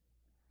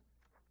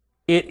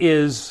 It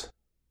is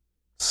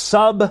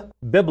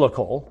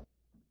sub-biblical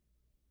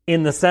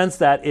in the sense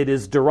that it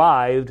is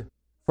derived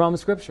from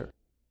Scripture.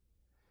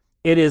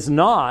 It is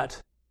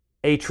not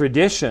a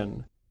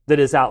tradition that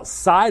is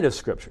outside of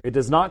Scripture. It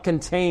does not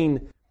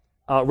contain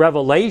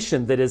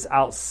revelation that is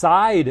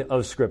outside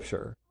of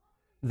Scripture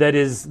that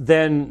is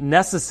then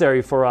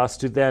necessary for us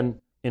to then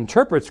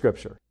interpret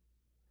Scripture.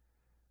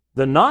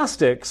 The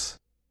Gnostics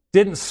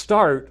didn't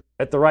start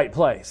at the right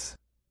place.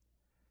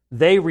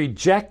 They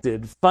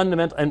rejected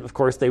fundamental, and of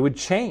course they would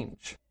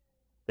change.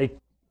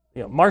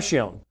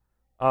 Marcion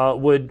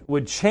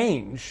would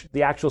change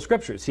the actual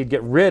scriptures. He'd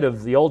get rid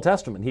of the Old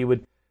Testament.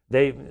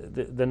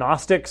 The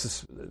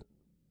Gnostics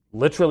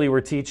literally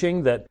were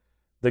teaching that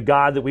the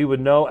God that we would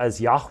know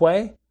as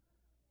Yahweh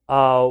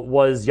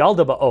was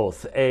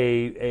Yaldabaoth,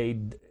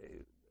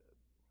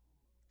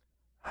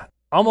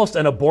 almost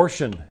an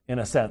abortion in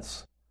a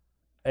sense,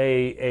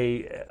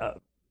 a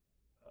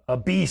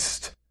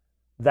beast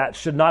that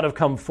should not have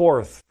come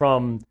forth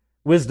from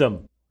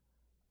wisdom,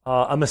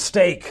 a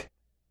mistake,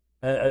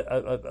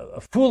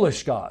 a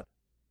foolish God.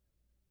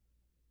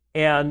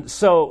 And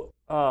so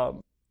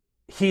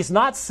he's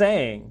not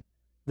saying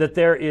that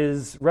there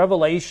is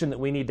revelation that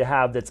we need to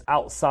have that's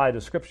outside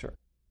of Scripture.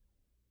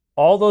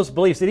 All those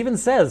beliefs, it even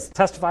says,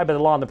 testified by the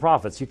law and the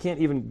prophets. You can't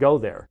even go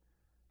there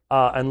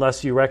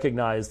unless you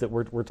recognize that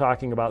we're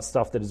talking about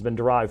stuff that has been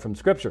derived from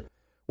Scripture.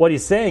 What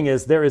he's saying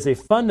is there is a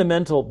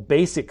fundamental,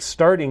 basic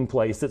starting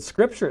place that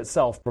Scripture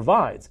itself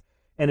provides.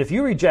 And if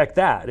you reject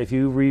that, if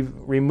you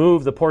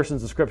remove the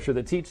portions of Scripture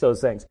that teach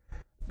those things,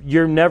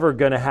 you're never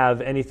going to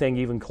have anything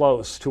even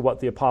close to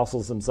what the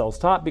apostles themselves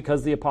taught,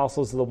 because the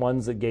apostles are the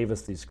ones that gave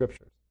us these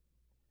Scriptures.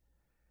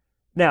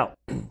 Now,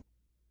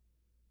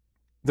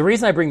 the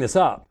reason I bring this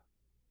up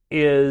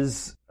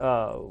is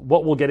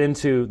what we'll get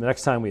into the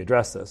next time we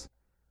address this.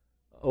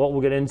 What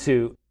we'll get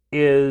into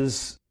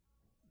is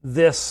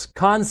this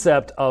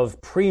concept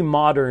of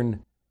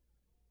pre-modern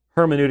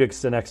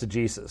hermeneutics and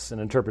exegesis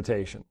and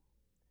interpretation.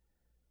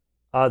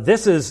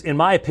 This is, in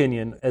my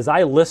opinion, as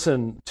I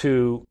listen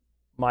to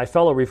my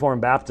fellow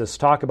Reformed Baptists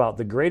talk about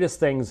the greatest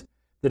things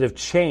that have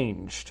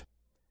changed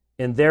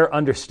in their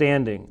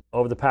understanding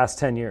over the past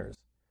 10 years,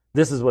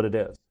 this is what it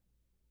is.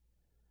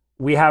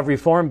 We have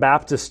Reformed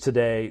Baptists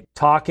today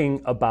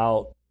talking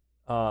about,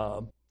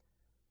 let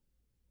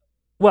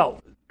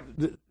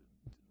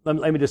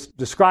me just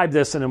describe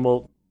this and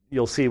then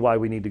you'll see why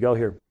we need to go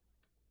here.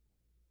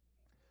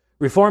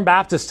 Reformed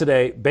Baptists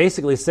today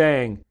basically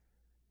saying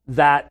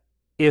that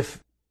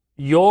if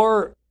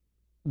your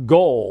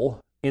goal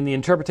in the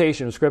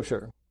interpretation of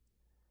Scripture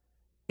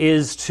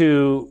is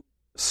to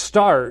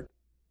start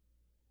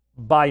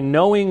by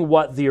knowing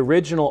what the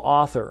original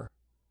author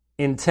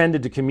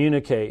intended to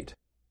communicate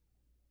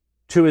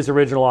to his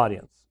original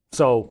audience.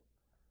 So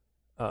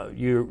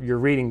you're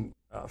reading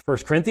 1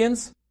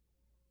 Corinthians,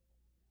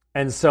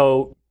 and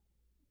so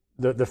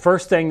the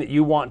first thing that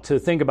you want to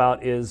think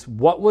about is,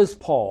 what was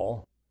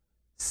Paul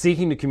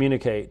seeking to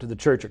communicate to the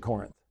church at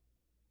Corinth?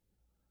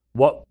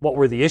 What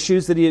were the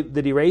issues that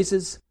he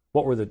raises?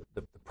 What were the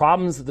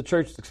problems that the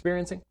church is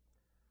experiencing?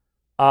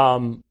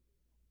 And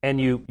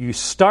you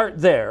start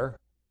there,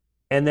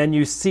 and then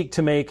you seek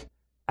to make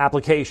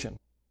application.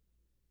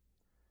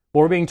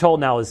 What we're being told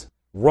now is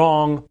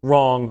wrong,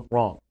 wrong,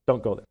 wrong.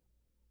 Don't go there.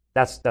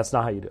 That's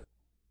not how you do it.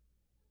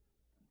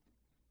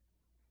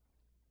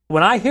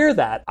 When I hear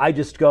that, I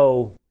just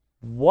go,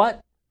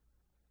 what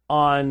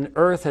on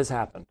earth has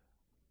happened?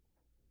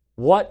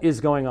 What is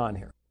going on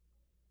here?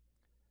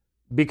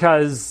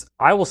 Because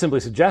I will simply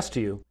suggest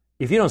to you,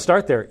 if you don't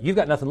start there, you've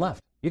got nothing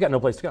left. You've got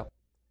no place to go.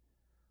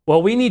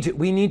 Well, we need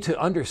to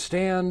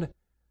understand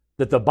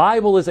that the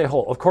Bible is a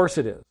whole. Of course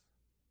it is.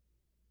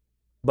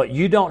 But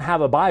you don't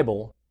have a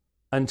Bible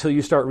until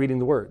you start reading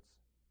the words.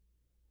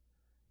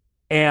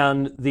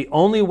 And the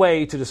only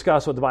way to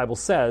discuss what the Bible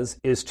says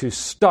is to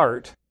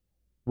start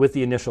with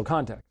the initial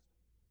context.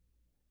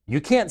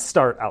 You can't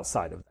start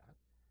outside of that.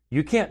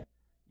 You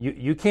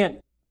can't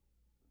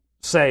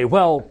say,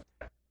 well,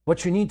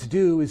 what you need to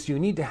do is you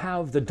need to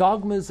have the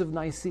dogmas of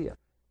Nicaea.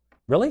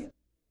 Really?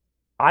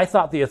 I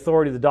thought the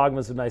authority of the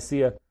dogmas of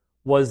Nicaea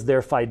was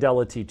their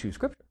fidelity to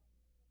Scripture.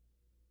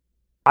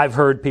 I've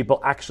heard people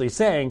actually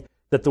saying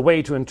that the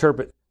way to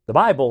interpret the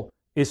Bible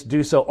is to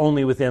do so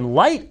only within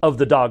light of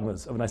the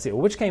dogmas of Nicaea.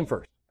 Well, which came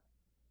first?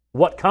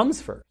 What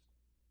comes first?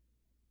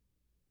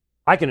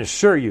 I can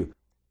assure you,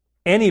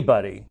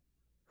 anybody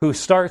who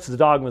starts the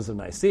dogmas of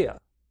Nicaea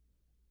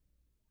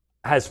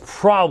has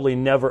probably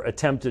never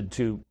attempted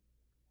to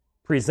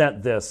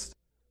present this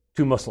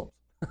to Muslims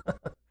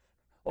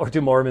or to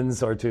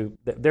Mormons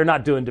they're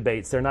not doing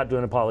debates, they're not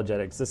doing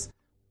apologetics.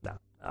 They're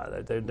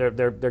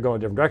going a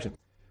different direction.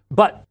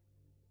 But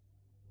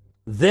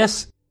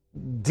this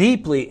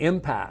deeply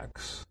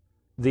impacts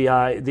the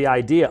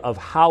idea of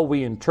how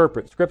we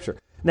interpret Scripture.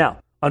 Now,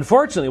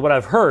 unfortunately, what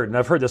I've heard, and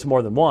I've heard this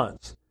more than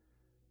once,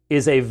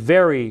 is a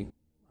very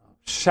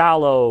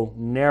shallow,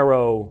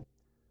 narrow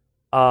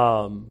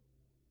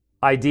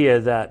idea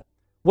that,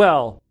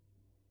 well,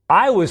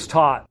 I was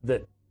taught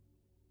that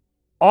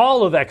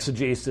all of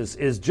exegesis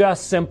is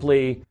just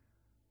simply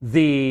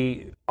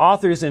the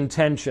author's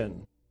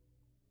intention,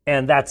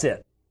 and that's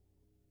it.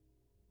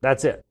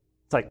 That's it.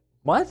 It's like,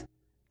 what?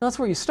 That's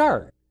where you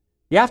start.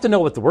 You have to know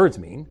what the words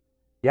mean.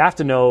 You have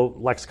to know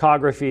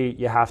lexicography.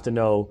 You have to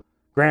know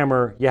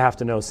grammar. You have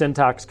to know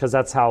syntax, because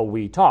that's how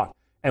we talk.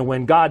 And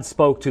when God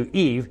spoke to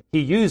Eve, he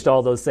used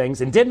all those things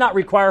and did not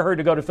require her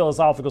to go to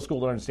philosophical school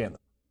to understand them.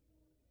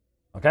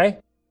 Okay?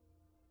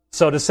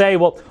 So to say,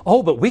 well,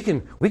 but we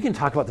can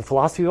talk about the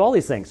philosophy of all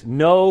these things.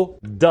 No,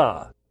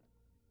 duh.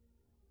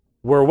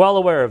 We're well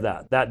aware of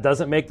that. That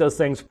doesn't make those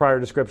things prior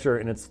to Scripture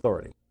in its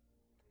authority.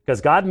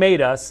 Because God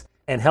made us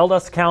and held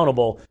us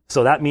accountable,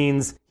 so that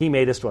means He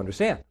made us to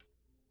understand.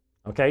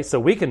 Okay, so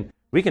we can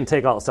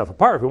take all the stuff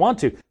apart if we want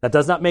to. That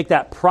does not make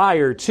that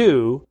prior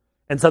to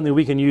and something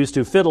we can use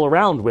to fiddle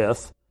around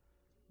with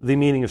the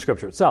meaning of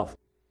Scripture itself.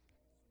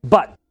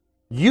 But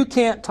you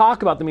can't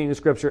talk about the meaning of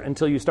Scripture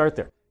until you start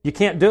there. You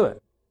can't do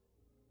it.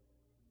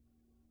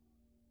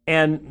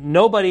 And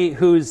nobody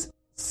who's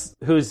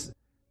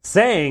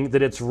saying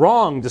that it's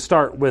wrong to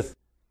start with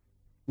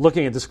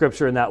looking at the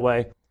Scripture in that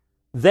way,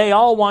 they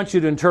all want you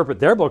to interpret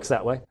their books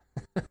that way.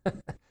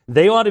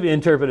 They want to be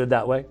interpreted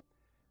that way.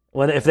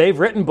 If they've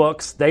written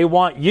books, they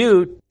want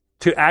you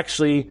to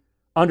actually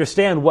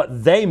understand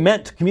what they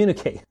meant to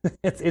communicate.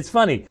 It's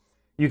funny.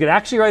 You could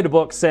actually write a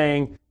book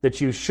saying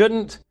that you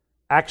shouldn't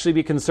actually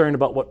be concerned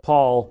about what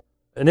Paul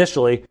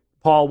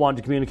wanted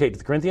to communicate to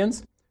the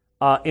Corinthians,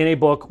 in a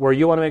book where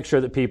you want to make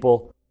sure that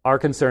people are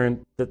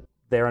concerned that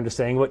they're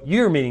understanding what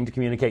you're meaning to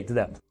communicate to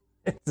them.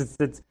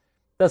 It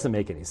doesn't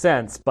make any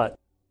sense, but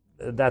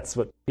that's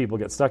what people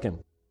get stuck in.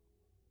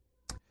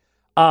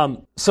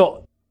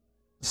 So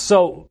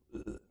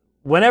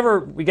whenever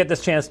we get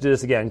this chance to do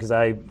this again, because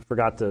I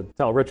forgot to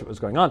tell Rich what was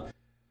going on,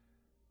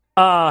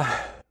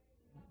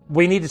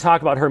 we need to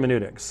talk about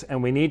hermeneutics,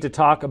 and we need to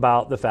talk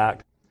about the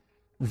fact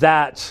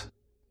that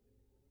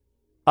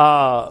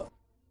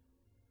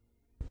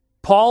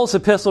Paul's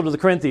epistle to the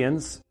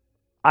Corinthians,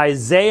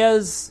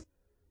 Isaiah's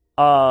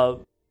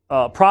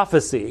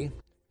prophecy,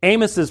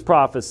 Amos's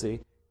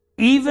prophecy,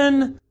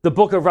 even the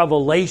book of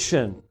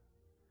Revelation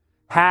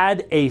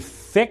had a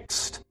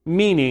fixed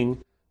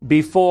meaning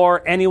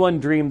before anyone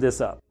dreamed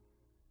this up.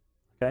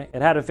 Okay?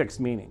 It had a fixed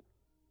meaning.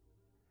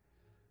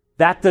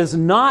 That does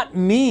not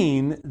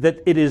mean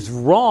that it is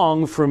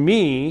wrong for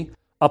me,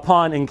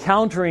 upon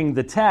encountering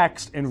the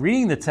text and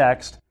reading the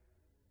text,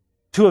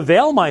 to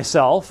avail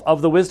myself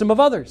of the wisdom of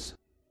others.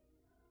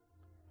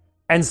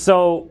 And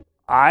so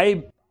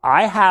I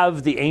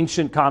have the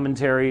ancient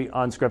commentary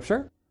on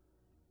Scripture,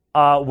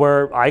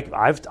 where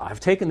I've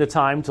taken the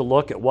time to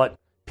look at what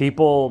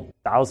people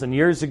 1,000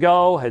 years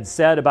ago had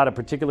said about a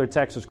particular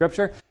text of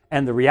Scripture.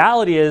 And the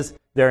reality is,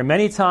 there are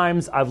many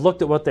times I've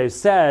looked at what they've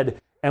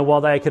said, and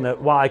while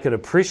I could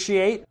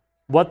appreciate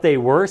what they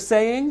were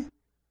saying,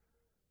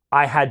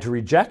 I had to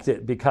reject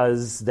it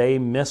because they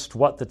missed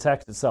what the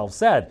text itself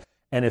said.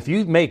 And if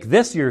you make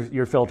this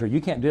your filter,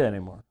 you can't do that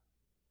anymore.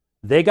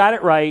 They got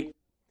it right,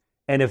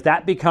 and if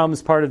that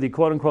becomes part of the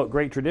quote-unquote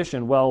great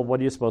tradition, well, what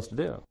are you supposed to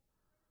do?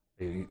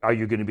 Are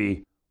you going to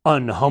be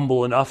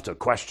unhumble enough to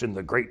question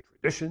the great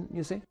tradition,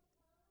 you see?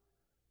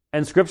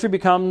 And Scripture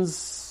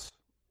becomes,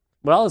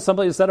 well, as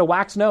somebody said, a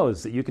wax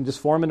nose that you can just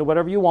form into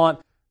whatever you want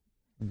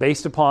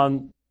based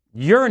upon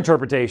your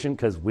interpretation,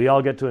 because we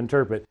all get to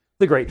interpret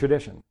the great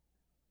tradition.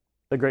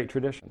 The great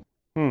tradition.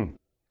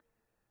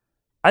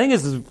 I think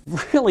this is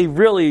really,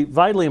 really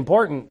vitally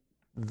important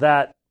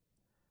that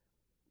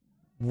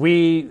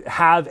we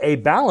have a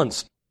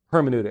balanced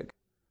hermeneutic.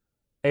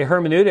 A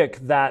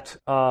hermeneutic that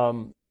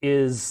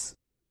is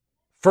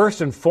first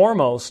and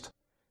foremost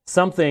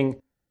something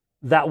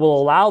that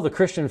will allow the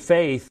Christian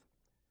faith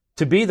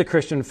to be the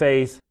Christian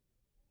faith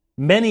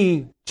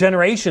many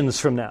generations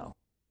from now,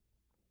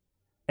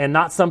 and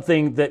not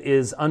something that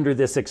is under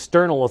this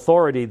external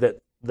authority that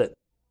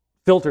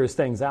filters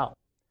things out.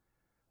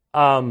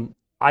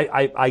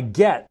 I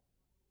get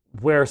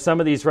where some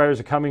of these writers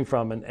are coming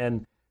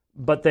from,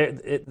 but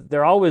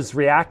they're always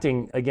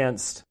reacting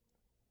against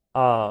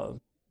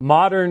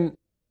modern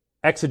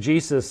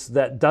exegesis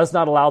that does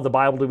not allow the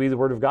Bible to be the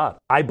Word of God.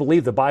 I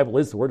believe the Bible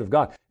is the Word of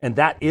God, and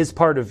that is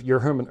part of your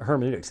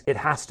hermeneutics. It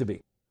has to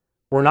be.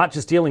 We're not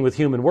just dealing with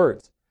human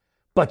words,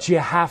 but you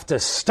have to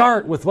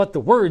start with what the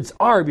words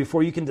are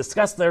before you can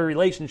discuss their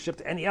relationship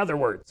to any other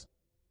words.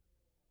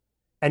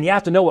 And you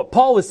have to know what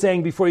Paul was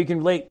saying before you can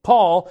relate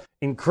Paul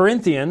in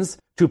Corinthians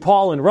to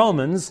Paul in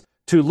Romans,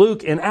 to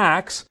Luke in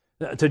Acts,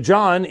 to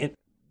John.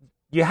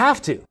 You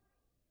have to.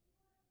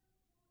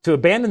 To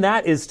abandon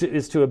that is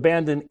to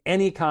abandon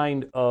any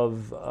kind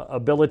of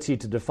ability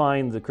to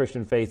define the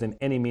Christian faith in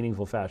any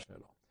meaningful fashion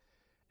at all.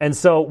 And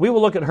so we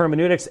will look at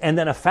hermeneutics, and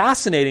then a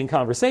fascinating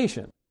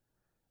conversation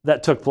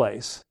that took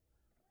place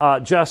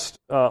just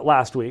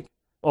last week,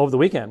 over the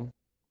weekend,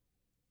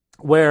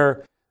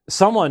 where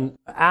someone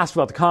asked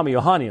about the Comma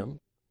Johanneum,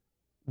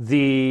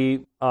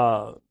 the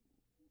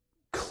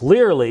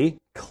clearly,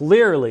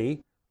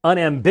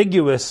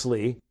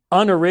 unambiguously,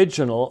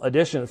 unoriginal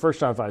edition of 1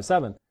 John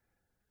 5:7,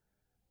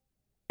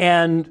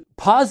 and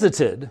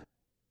posited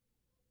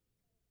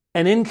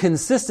an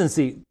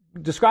inconsistency,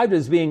 described it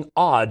as being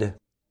odd,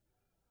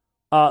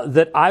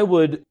 that I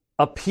would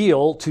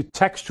appeal to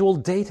textual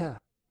data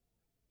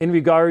in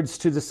regards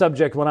to the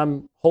subject when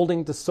I'm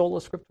holding to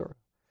sola scriptura.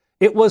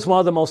 It was one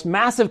of the most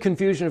massive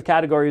confusion of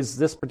categories.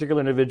 This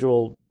particular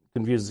individual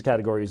confuses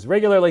categories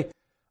regularly,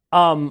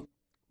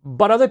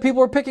 but other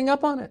people were picking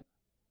up on it.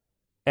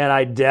 And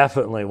I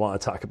definitely want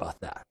to talk about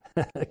that,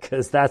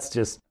 because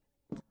this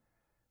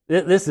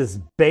is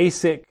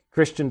basic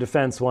Christian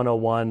Defense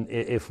 101.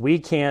 If we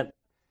can't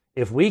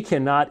If we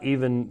cannot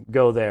even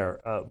go there,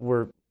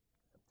 we're.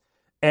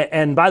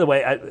 And by the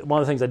way,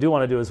 one of the things I do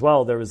want to do as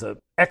well, there was an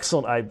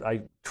excellent,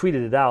 I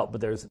tweeted it out,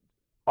 but there's an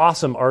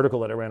awesome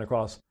article that I ran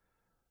across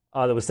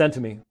that was sent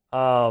to me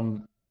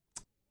on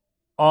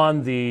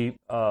the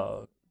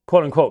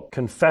quote-unquote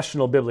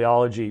confessional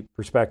bibliology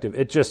perspective.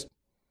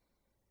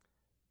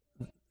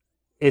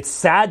 It's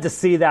sad to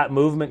see that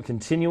movement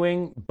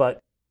continuing,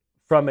 but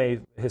from a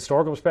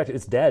historical perspective,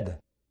 it's dead.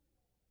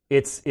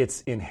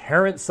 Its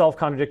inherent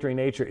self-contradictory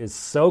nature is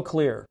so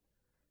clear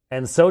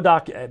and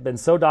been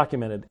so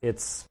documented.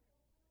 It's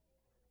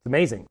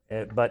amazing,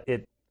 but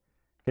it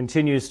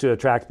continues to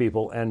attract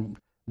people, and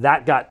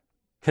that got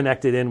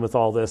connected in with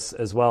all this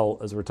as well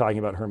as we're talking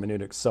about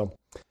hermeneutics. So,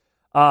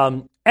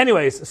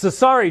 anyways, so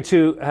sorry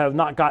to have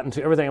not gotten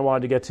to everything I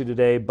wanted to get to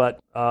today, but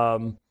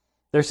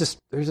there's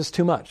just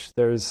too much.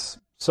 There's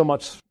so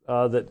much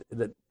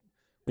that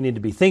we need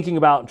to be thinking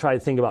about and try to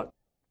think about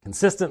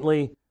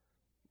consistently,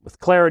 with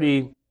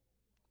clarity,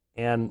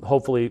 and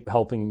hopefully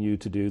helping you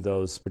to do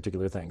those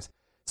particular things.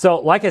 So,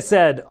 like I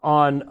said,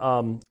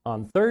 on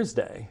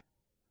Thursday,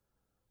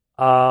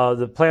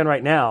 the plan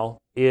right now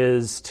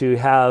is to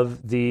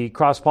have the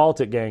Cross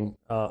Politic gang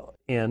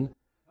in.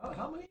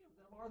 How many of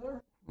them are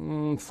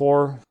there?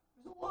 4.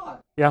 There's a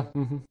lot. Yeah.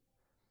 Mm-hmm.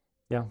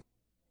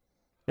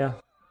 Yeah.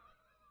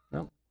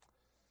 No.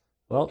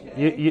 Well,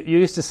 Okay. you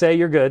used to say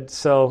you're good,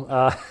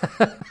 so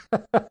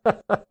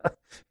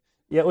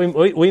yeah,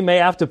 we may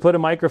have to put a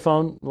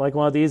microphone like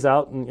one of these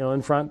out and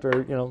in front,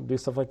 or do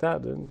stuff like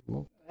that. And,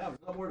 Have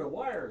somewhere to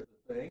wire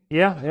the thing.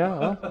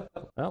 Yeah.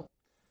 Well,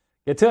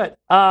 get to it.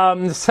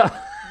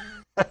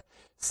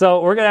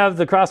 So we're gonna have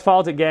the Cross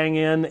Politic gang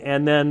in,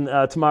 and then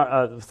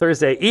tomorrow,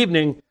 Thursday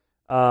evening,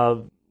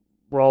 we'll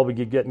all be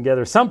getting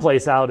together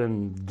someplace out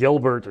in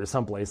Gilbert or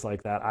someplace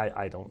like that.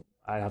 I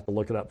have to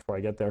look it up before I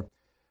get there.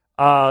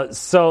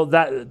 So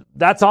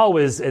that's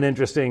always an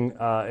interesting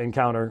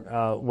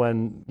encounter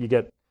when you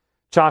get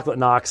Chocolate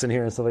Knox in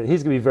here and stuff like that.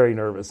 He's gonna be very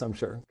nervous, I'm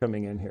sure,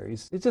 coming in here.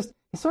 He's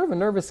sort of a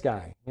nervous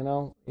guy,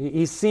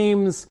 He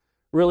seems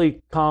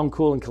really calm,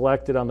 cool, and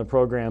collected on the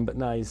program, but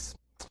nice.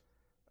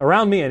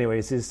 Around me,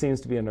 anyways, he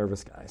seems to be a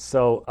nervous guy.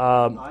 So,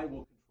 I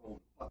will control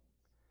the button.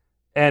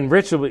 and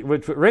Rich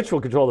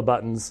will control the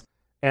buttons.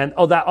 And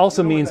that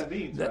also means what that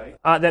means,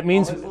 right? That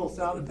means All his little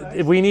sound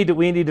effects? we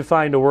need to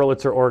find a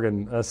Wurlitzer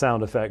organ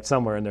sound effect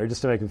somewhere in there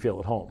just to make him feel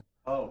at home.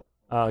 Oh.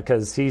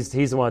 Because he's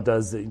the one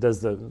that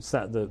does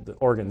the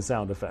organ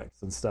sound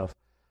effects and stuff.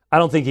 I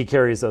don't think he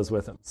carries those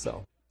with him.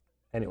 So,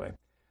 anyway.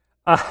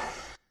 All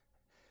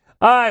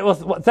right. Well,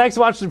 thanks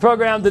for watching the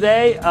program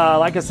today.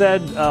 Like I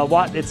said,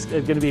 it's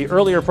going to be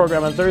earlier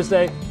program on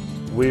Thursday.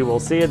 We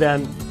will see you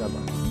then. God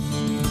bless.